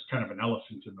 there's kind of an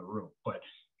elephant in the room. But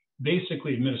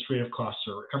basically, administrative costs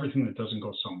are everything that doesn't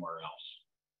go somewhere else.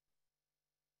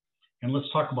 And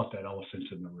let's talk about that elephant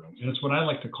in the room. And it's what I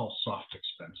like to call soft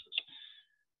expenses.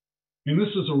 And this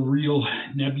is a real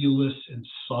nebulous and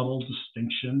subtle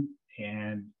distinction.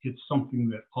 And it's something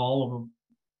that all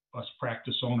of us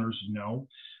practice owners know.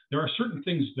 There are certain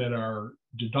things that are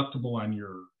deductible on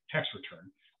your tax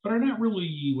return, but are not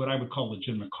really what I would call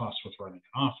legitimate costs with running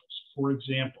an office. For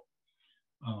example,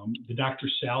 the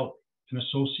doctor's salary, an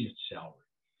associate's salary.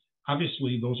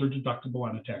 Obviously, those are deductible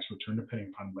on a tax return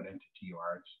depending upon what entity you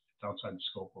are. It's outside the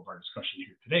scope of our discussion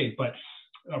here today. But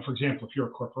for example, if you're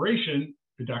a corporation,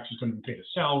 the doctor's going to be paid a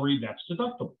salary, that's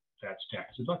deductible. That's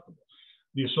tax deductible.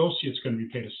 The associate's going to be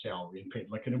paid a salary and paid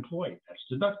like an employee. That's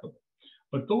deductible.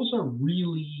 But those are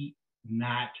really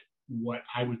not what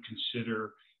I would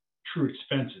consider true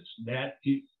expenses. That,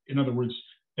 in other words,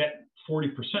 that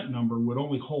 40% number would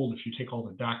only hold if you take all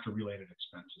the doctor-related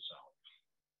expenses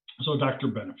out. So doctor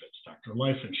benefits, doctor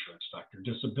life insurance, doctor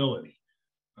disability,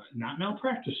 not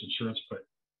malpractice insurance, but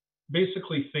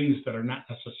basically things that are not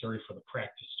necessary for the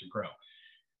practice to grow.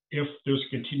 If there's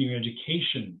continuing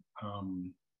education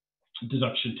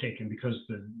deduction taken because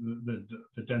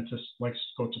the dentist likes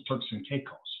to go to Turks and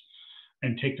Caicos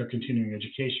and take their continuing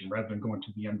education rather than going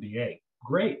to the MDA,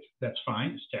 great, that's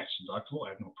fine. It's tax deductible. I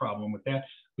have no problem with that.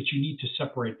 But you need to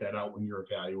separate that out when you're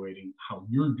evaluating how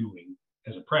you're doing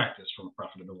as a practice from a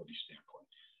profitability standpoint.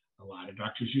 A lot of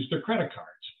doctors use their credit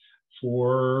cards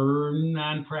for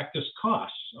non-practice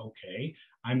costs. Okay,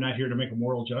 I'm not here to make a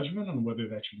moral judgment on whether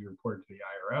that should be reported to the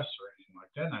IRS or anything like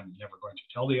that. I'm never going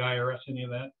to tell the IRS any of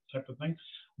that type of thing.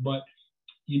 But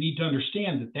you need to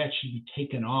understand that that should be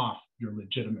taken off your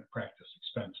legitimate practice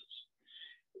expenses.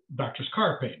 Doctor's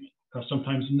car payment.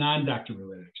 Sometimes non-doctor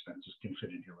related expenses can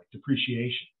fit in here, like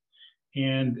depreciation.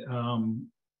 And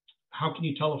how can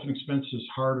you tell if an expense is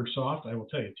hard or soft? I will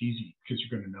tell you, it's easy because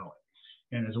you're going to know it.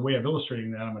 And as a way of illustrating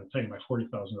that, I'm going to tell you my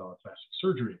 $40,000 plastic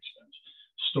surgery expense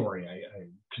story. I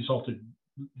consulted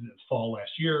the fall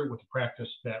last year with a practice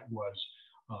that was,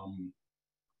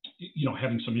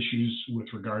 having some issues with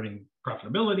regarding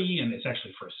profitability, and it's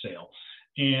actually for a sale.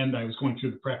 And I was going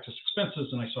through the practice expenses,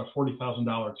 and I saw a $40,000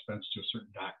 expense to a certain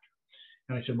doctor.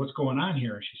 And I said, what's going on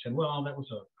here? And she said, well, that was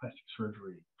a plastic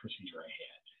surgery procedure I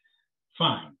had.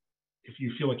 Fine. If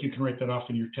you feel like you can write that off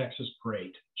in your taxes,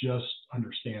 great. Just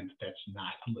understand that that's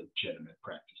not a legitimate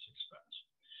practice expense.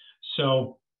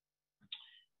 So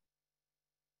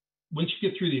once you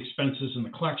get through the expenses and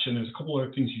the collection, there's a couple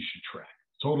other things you should track.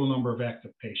 Total number of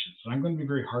active patients. And I'm going to be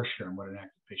very harsh here on what an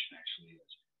active patient actually is.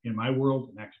 In my world,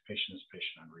 an active patient is a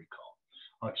patient on recall.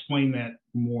 I'll explain that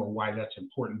more, why that's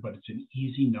important, but it's an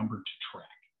easy number to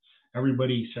track.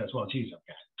 Everybody says, well, geez, I've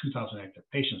got 2,000 active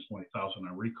patients, 20,000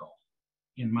 on recall.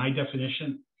 In my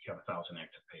definition, you have 1,000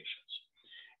 active patients.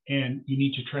 And you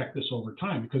need to track this over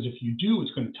time, because if you do,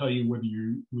 it's going to tell you whether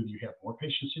you have more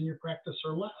patients in your practice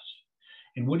or less.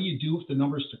 And what do you do if the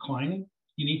number is declining?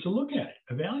 You need to look at it,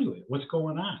 evaluate it. What's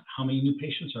going on? How many new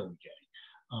patients are we getting?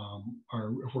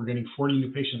 If we're getting 40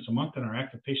 new patients a month and our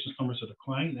active patients numbers are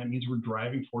declining, that means we're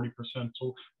driving 40%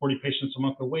 to 40 patients a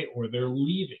month away, or they're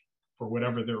leaving for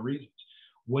whatever their reasons.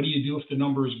 What do you do if the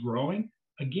number is growing?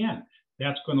 Again,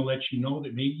 that's going to let you know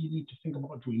that maybe you need to think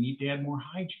about, do we need to add more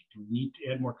hygiene? Do we need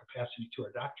to add more capacity to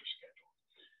our doctor's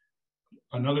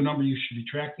schedule? Another number you should be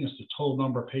tracking is the total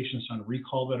number of patients on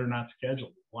recall that are not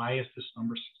scheduled. Why is this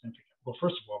number significant? Well,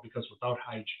 first of all, because without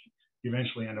hygiene, you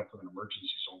eventually end up with an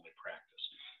emergencies only practice.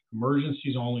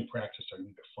 Emergencies only practice are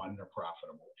neither fun nor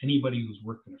profitable. Anybody who's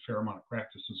worked in a fair amount of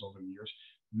practices over the years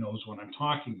knows what I'm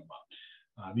talking about.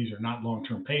 These are not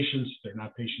long-term patients. They're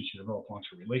not patients you develop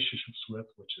long-term relationships with,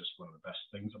 which is one of the best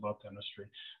things about dentistry.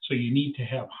 So you need to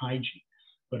have hygiene.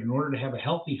 But in order to have a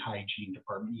healthy hygiene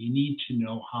department, you need to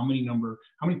know how many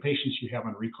patients you have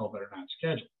on recall that are not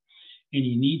scheduled. And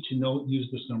you need to use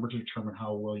this number to determine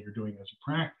how well you're doing as a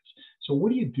practice. So what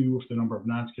do you do if the number of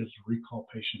non-scheduled recall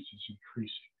patients is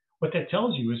increasing? What that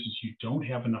tells you is you don't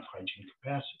have enough hygiene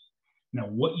capacity. Now,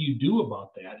 what you do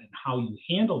about that and how you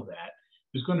handle that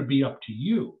is going to be up to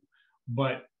you.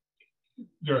 But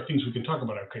there are things we can talk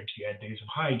about. Okay, do you add days of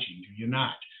hygiene? Do you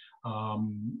not?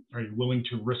 Are you willing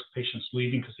to risk patients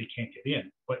leaving because they can't get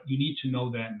in? But you need to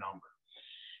know that number.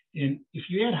 And if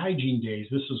you add hygiene days,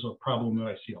 this is a problem that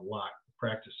I see a lot in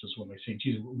practices when they say,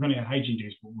 geez, we're going to add hygiene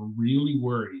days, but we're really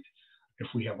worried if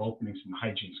we have openings in the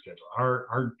hygiene schedule.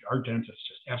 Our dentist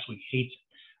just absolutely hates it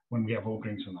when we have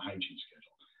openings in the hygiene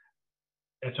schedule.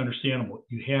 That's understandable.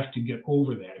 You have to get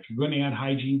over that. If you're going to add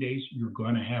hygiene days, you're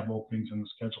going to have openings in the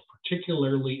schedule,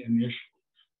 particularly initially.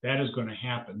 That is going to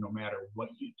happen no matter what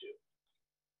you do.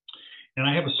 And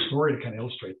I have a story to kind of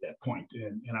illustrate that point.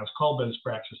 And I was called by this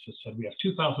practice that said, we have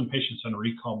 2,000 patients on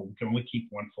recall, but we can only keep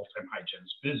one full-time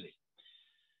hygienist busy.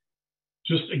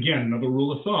 Just again, another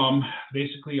rule of thumb,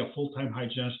 basically a full-time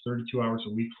hygienist, 32 hours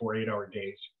a week, 4 8-hour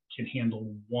days, can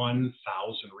handle 1,000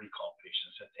 recall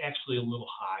patients. That's actually a little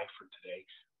high for today,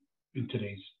 in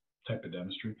today's type of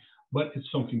dentistry, but it's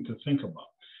something to think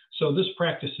about. So this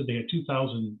practice said they had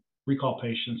 2,000 recall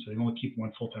patients. They only keep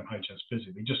one full-time hygienist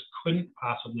busy. They just couldn't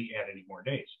possibly add any more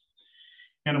days.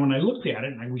 And when I looked at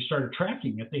it and we started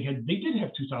tracking it, they did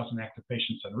have 2,000 active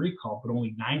patients on recall, but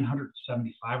only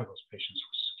 975 of those patients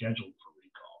were scheduled for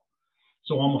recall.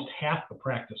 So almost half the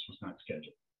practice was not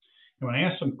scheduled. And when I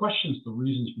asked them questions, the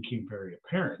reasons became very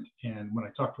apparent. And when I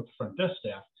talked with the front desk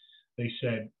staff, they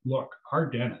said, look, our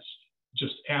dentist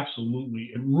just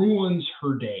absolutely, it ruins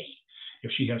her day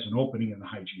if she has an opening in the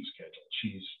hygiene schedule.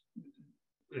 She's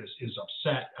is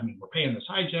upset. I mean, we're paying this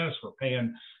hygienist, we're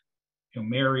paying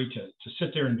Mary to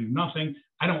sit there and do nothing.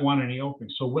 I don't want any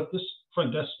openings. So what this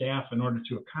front desk staff, in order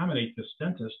to accommodate this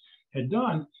dentist, had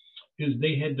done is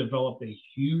they had developed a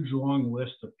huge long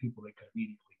list of people they could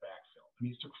immediately backfill. I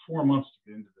mean, it took 4 months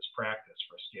to get into this practice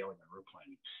for scaling and root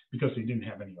planning because they didn't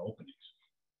have any openings.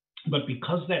 But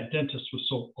because that dentist was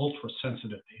so ultra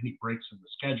sensitive to any breaks in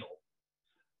the schedule,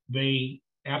 they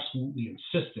absolutely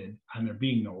insisted on there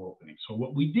being no opening. So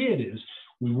what we did is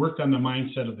we worked on the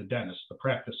mindset of the dentist, the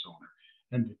practice owner,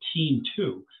 and the team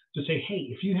too, to say, hey,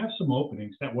 if you have some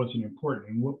openings, that wasn't important.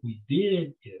 And what we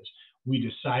did is we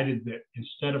decided that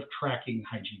instead of tracking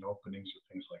hygiene openings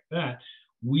or things like that,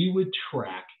 we would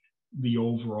track the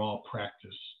overall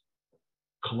practice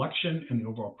collection and the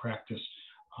overall practice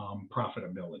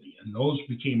profitability. And those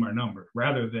became our number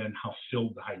rather than how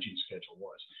filled the hygiene schedule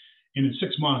was. And in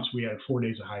 6 months, we had 4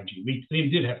 days of hygiene. They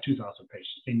did have 2,000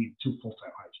 patients. They needed 2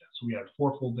 full-time hygienists. So we had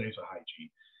 4 full days of hygiene,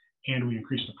 and we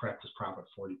increased the practice profit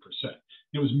 40%.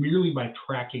 It was merely by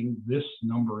tracking this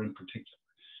number in particular,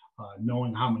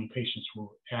 knowing how many patients were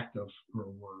active or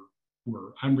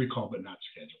were on recall but not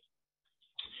scheduled.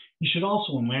 You should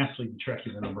also, and lastly, be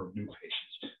tracking the number of new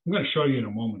patients. I'm going to show you in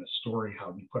a moment a story how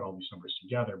we put all these numbers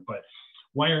together. But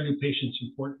why are new patients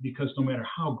important? Because no matter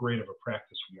how great of a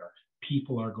practice we are,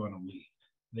 people are going to leave.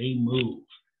 They move.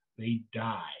 They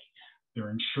die. Their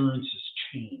insurances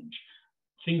change.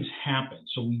 Things happen.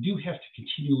 So we do have to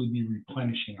continually be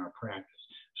replenishing our practice.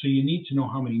 So you need to know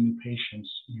how many new patients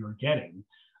you're getting.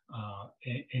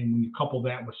 And when you couple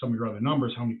that with some of your other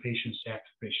numbers, how many patients,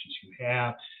 active patients you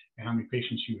have, and how many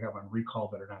patients you have on recall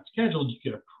that are not scheduled, you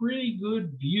get a pretty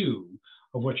good view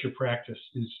of what your practice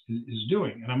is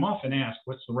doing. And I'm often asked,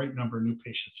 what's the right number of new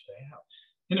patients to have?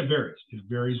 And it varies. It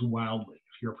varies wildly.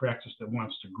 If you're a practice that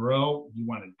wants to grow, you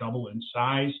want to double in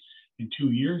size in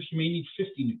 2 years, you may need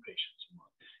 50 new patients a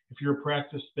month. If you're a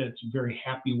practice that's very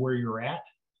happy where you're at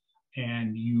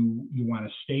and you want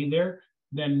to stay there,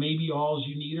 then maybe all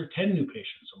you need are 10 new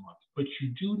patients a month. But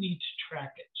you do need to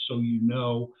track it so you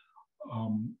know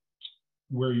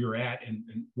where you're at and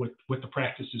what the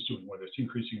practice is doing, whether it's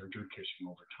increasing or decreasing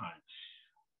over time.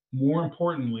 More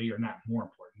importantly, or not more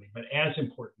importantly, but as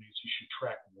importantly, is you should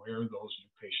track where those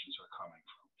new patients are coming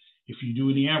from. If you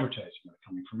do any advertising, they're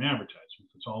coming from advertising.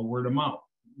 If it's all word of mouth,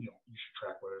 you should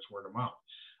track whether it's word of mouth.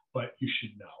 But you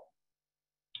should know.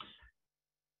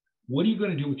 What are you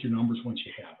going to do with your numbers once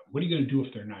you have them? What are you going to do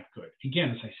if they're not good?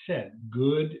 Again, as I said,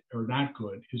 good or not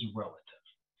good is relative.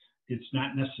 It's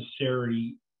not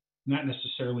necessary not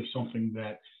necessarily something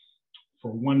that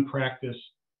for one practice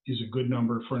is a good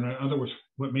number. For in other words,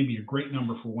 what may be a great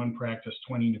number for one practice,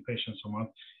 20 new patients a month,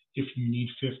 if you need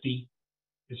 50,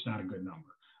 it's not a good number.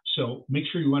 So make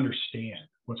sure you understand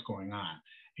what's going on.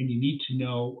 And you need to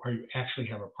know, are you actually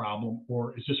have a problem,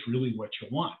 or is this really what you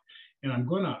want? And I'm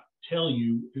going to tell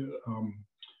you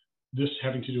this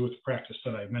having to do with the practice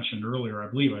that I mentioned earlier, I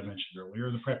believe I mentioned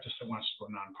earlier, the practice that wants to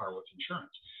go non-par with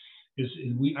insurance.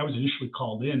 I was initially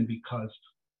called in because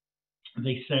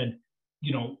they said,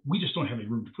 we just don't have any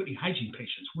room to put any hygiene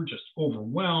patients. We're just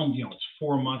overwhelmed. It's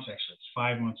 4 months, actually it's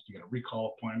 5 months to get a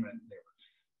recall appointment.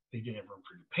 They didn't have room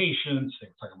for new patients. They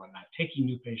were talking about not taking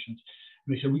new patients.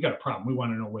 And they said, we got a problem. We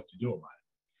want to know what to do about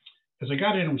it. As I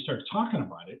got in and we started talking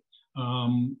about it,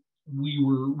 we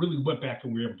really went back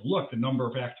and we were able to look. The number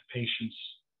of active patients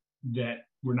that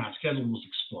were not scheduled was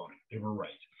exploding. They were right.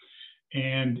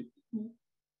 And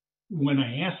when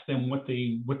I asked them what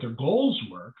their goals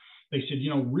were, they said,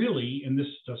 really, and this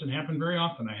doesn't happen very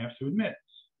often, I have to admit,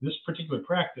 this particular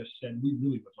practice said we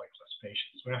really would like less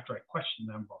patients. So after I questioned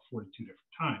them about 42 different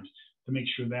times to make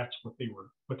sure that's what they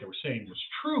were saying was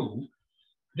true,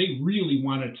 they really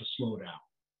wanted to slow down.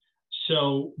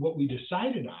 So what we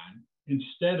decided on,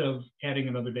 instead of adding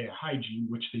another day of hygiene,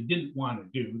 which they didn't want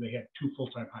to do, they had 2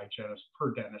 full-time hygienists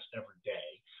per dentist every day.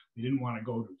 They didn't want to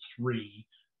go to 3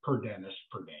 per dentist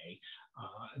per day.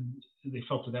 They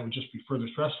felt that would just be further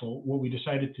stressful. What we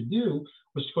decided to do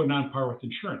was to go non-par with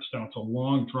insurance. Now, it's a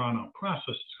long, drawn-out process.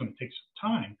 It's going to take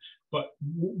some time, but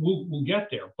we'll get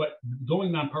there. But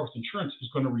going non-par with insurance is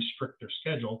going to restrict their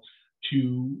schedule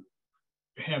to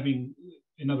having,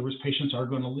 in other words, patients are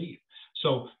going to leave.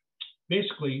 So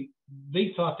basically,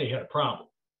 they thought they had a problem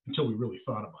until we really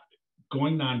thought about it.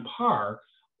 Going non-par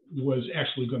was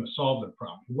actually going to solve their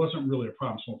problem. It wasn't really a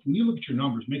problem. So when you look at your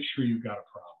numbers, make sure you've got a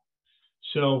problem.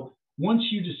 So once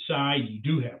you decide you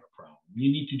do have a problem,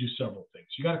 you need to do several things.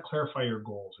 You got to clarify your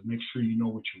goals and make sure you know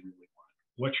what you really want,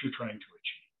 what you're trying to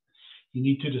achieve. You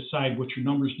need to decide what your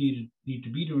numbers need to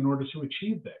be in order to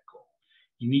achieve that goal.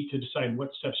 You need to decide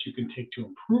what steps you can take to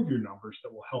improve your numbers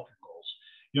that will help your goals.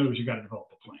 In other words, you got to develop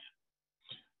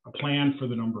a plan for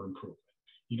the number improvement.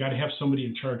 You got to have somebody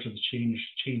in charge of the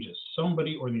changes,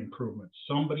 somebody or the improvements.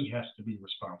 Somebody has to be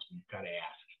responsible. You've got to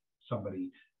ask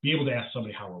somebody, be able to ask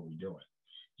somebody, how are we doing?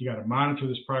 You got to monitor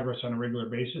this progress on a regular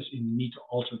basis, and you need to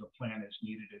alter the plan as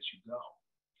needed as you go.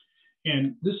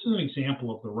 And this is an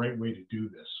example of the right way to do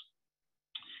this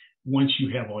once you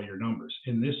have all your numbers.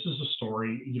 And this is a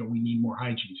story, we need more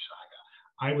hygiene saga.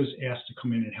 I was asked to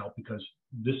come in and help because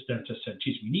this dentist said,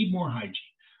 geez, we need more hygiene.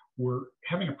 We're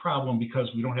having a problem because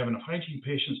we don't have enough hygiene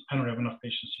patients. I don't have enough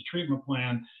patients to treatment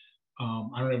plan.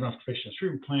 I don't have enough patients to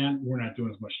treatment plan. We're not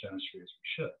doing as much dentistry as we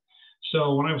should.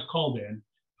 So when I was called in,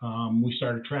 we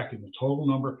started tracking the total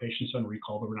number of patients on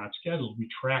recall that were not scheduled. We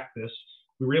tracked this.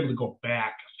 We were able to go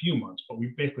back a few months, but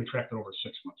we basically tracked it over a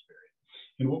 6-month period.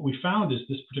 And what we found is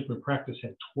this particular practice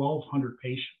had 1,200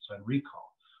 patients on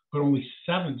recall, but only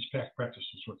 7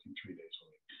 practices working 3 days a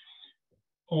week.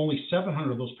 Only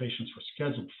 700 of those patients were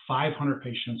scheduled. 500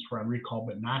 patients were on recall,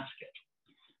 but not scheduled.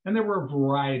 And there were a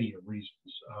variety of reasons.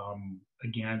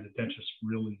 Again, the dentist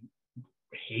really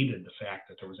hated the fact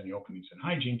that there was any openings in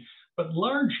hygiene, but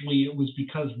largely it was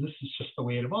because this is just the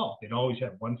way it evolved. They'd always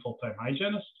had 1 full-time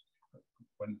hygienist,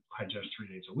 1 hygienist 3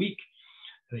 days a week.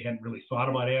 They hadn't really thought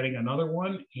about adding another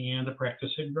one, and the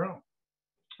practice had grown.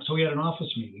 So we had an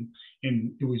office meeting,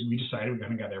 and we decided we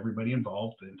kind of got everybody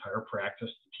involved, the entire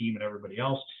practice, the team, and everybody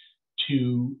else,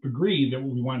 to agree that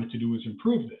what we wanted to do was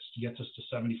improve this to get us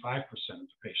to 75% of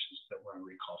the patients that were on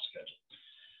recall schedule.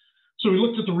 So we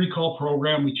looked at the recall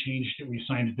program, we changed it, we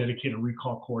assigned a dedicated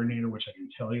recall coordinator, which I can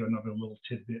tell you, another little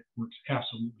tidbit, works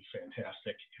absolutely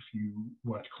fantastic. If you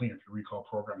want to clean up your recall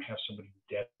program, have somebody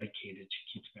dedicated to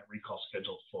keeping that recall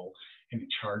schedule full and in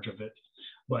charge of it.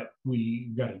 But we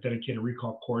got a dedicated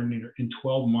recall coordinator. In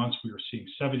 12 months, we were seeing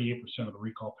 78% of the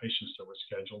recall patients that were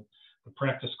scheduled. The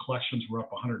practice collections were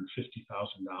up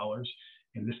 $150,000.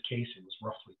 In this case, it was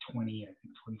roughly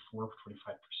 24,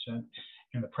 25%.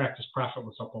 And the practice profit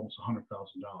was up almost $100,000.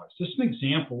 This is an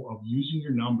example of using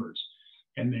your numbers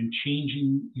and then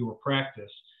changing your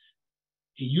practice,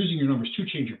 using your numbers to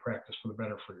change your practice for the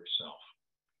better for yourself.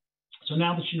 So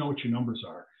now that you know what your numbers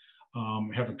are,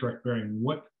 have a direct bearing.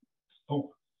 I'm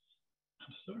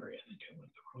sorry, I think I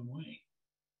went the wrong way.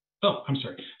 Oh, I'm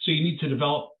sorry. So you need to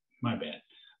develop, my bad.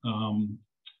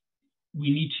 We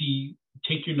need to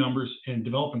take your numbers and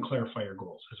develop and clarify your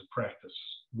goals as a practice.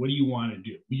 What do you want to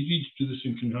do? You need to do this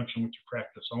in conjunction with your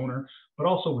practice owner, but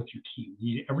also with your team.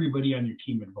 You need everybody on your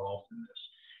team involved in this.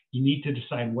 You need to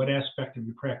decide what aspect of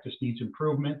your practice needs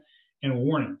improvement And a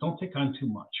warning, don't take on too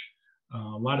much.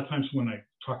 A lot of times when I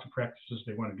talk to practices,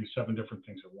 they want to do 7 different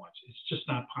things at once. It's just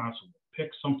not possible. Pick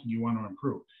something you want to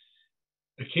improve.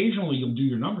 Occasionally, you'll do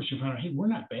your numbers. You find out, hey, we're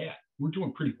not bad. We're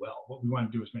doing pretty well. What we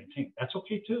want to do is maintain. That's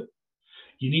okay too.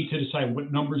 You need to decide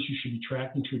what numbers you should be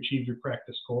tracking to achieve your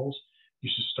practice goals. You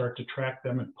should start to track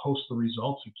them and post the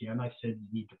results. Again, I said you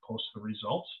need to post the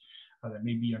results. That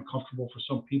may be uncomfortable for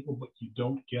some people, but you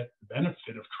don't get the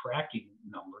benefit of tracking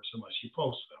numbers unless you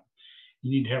post them.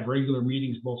 You need to have regular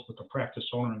meetings both with the practice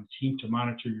owner and the team to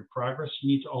monitor your progress.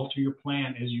 You need to alter your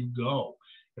plan as you go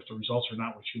if the results are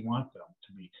not what you want them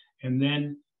to be. And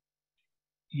then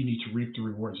you need to reap the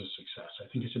rewards of success. I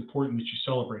think it's important that you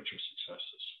celebrate your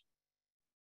successes.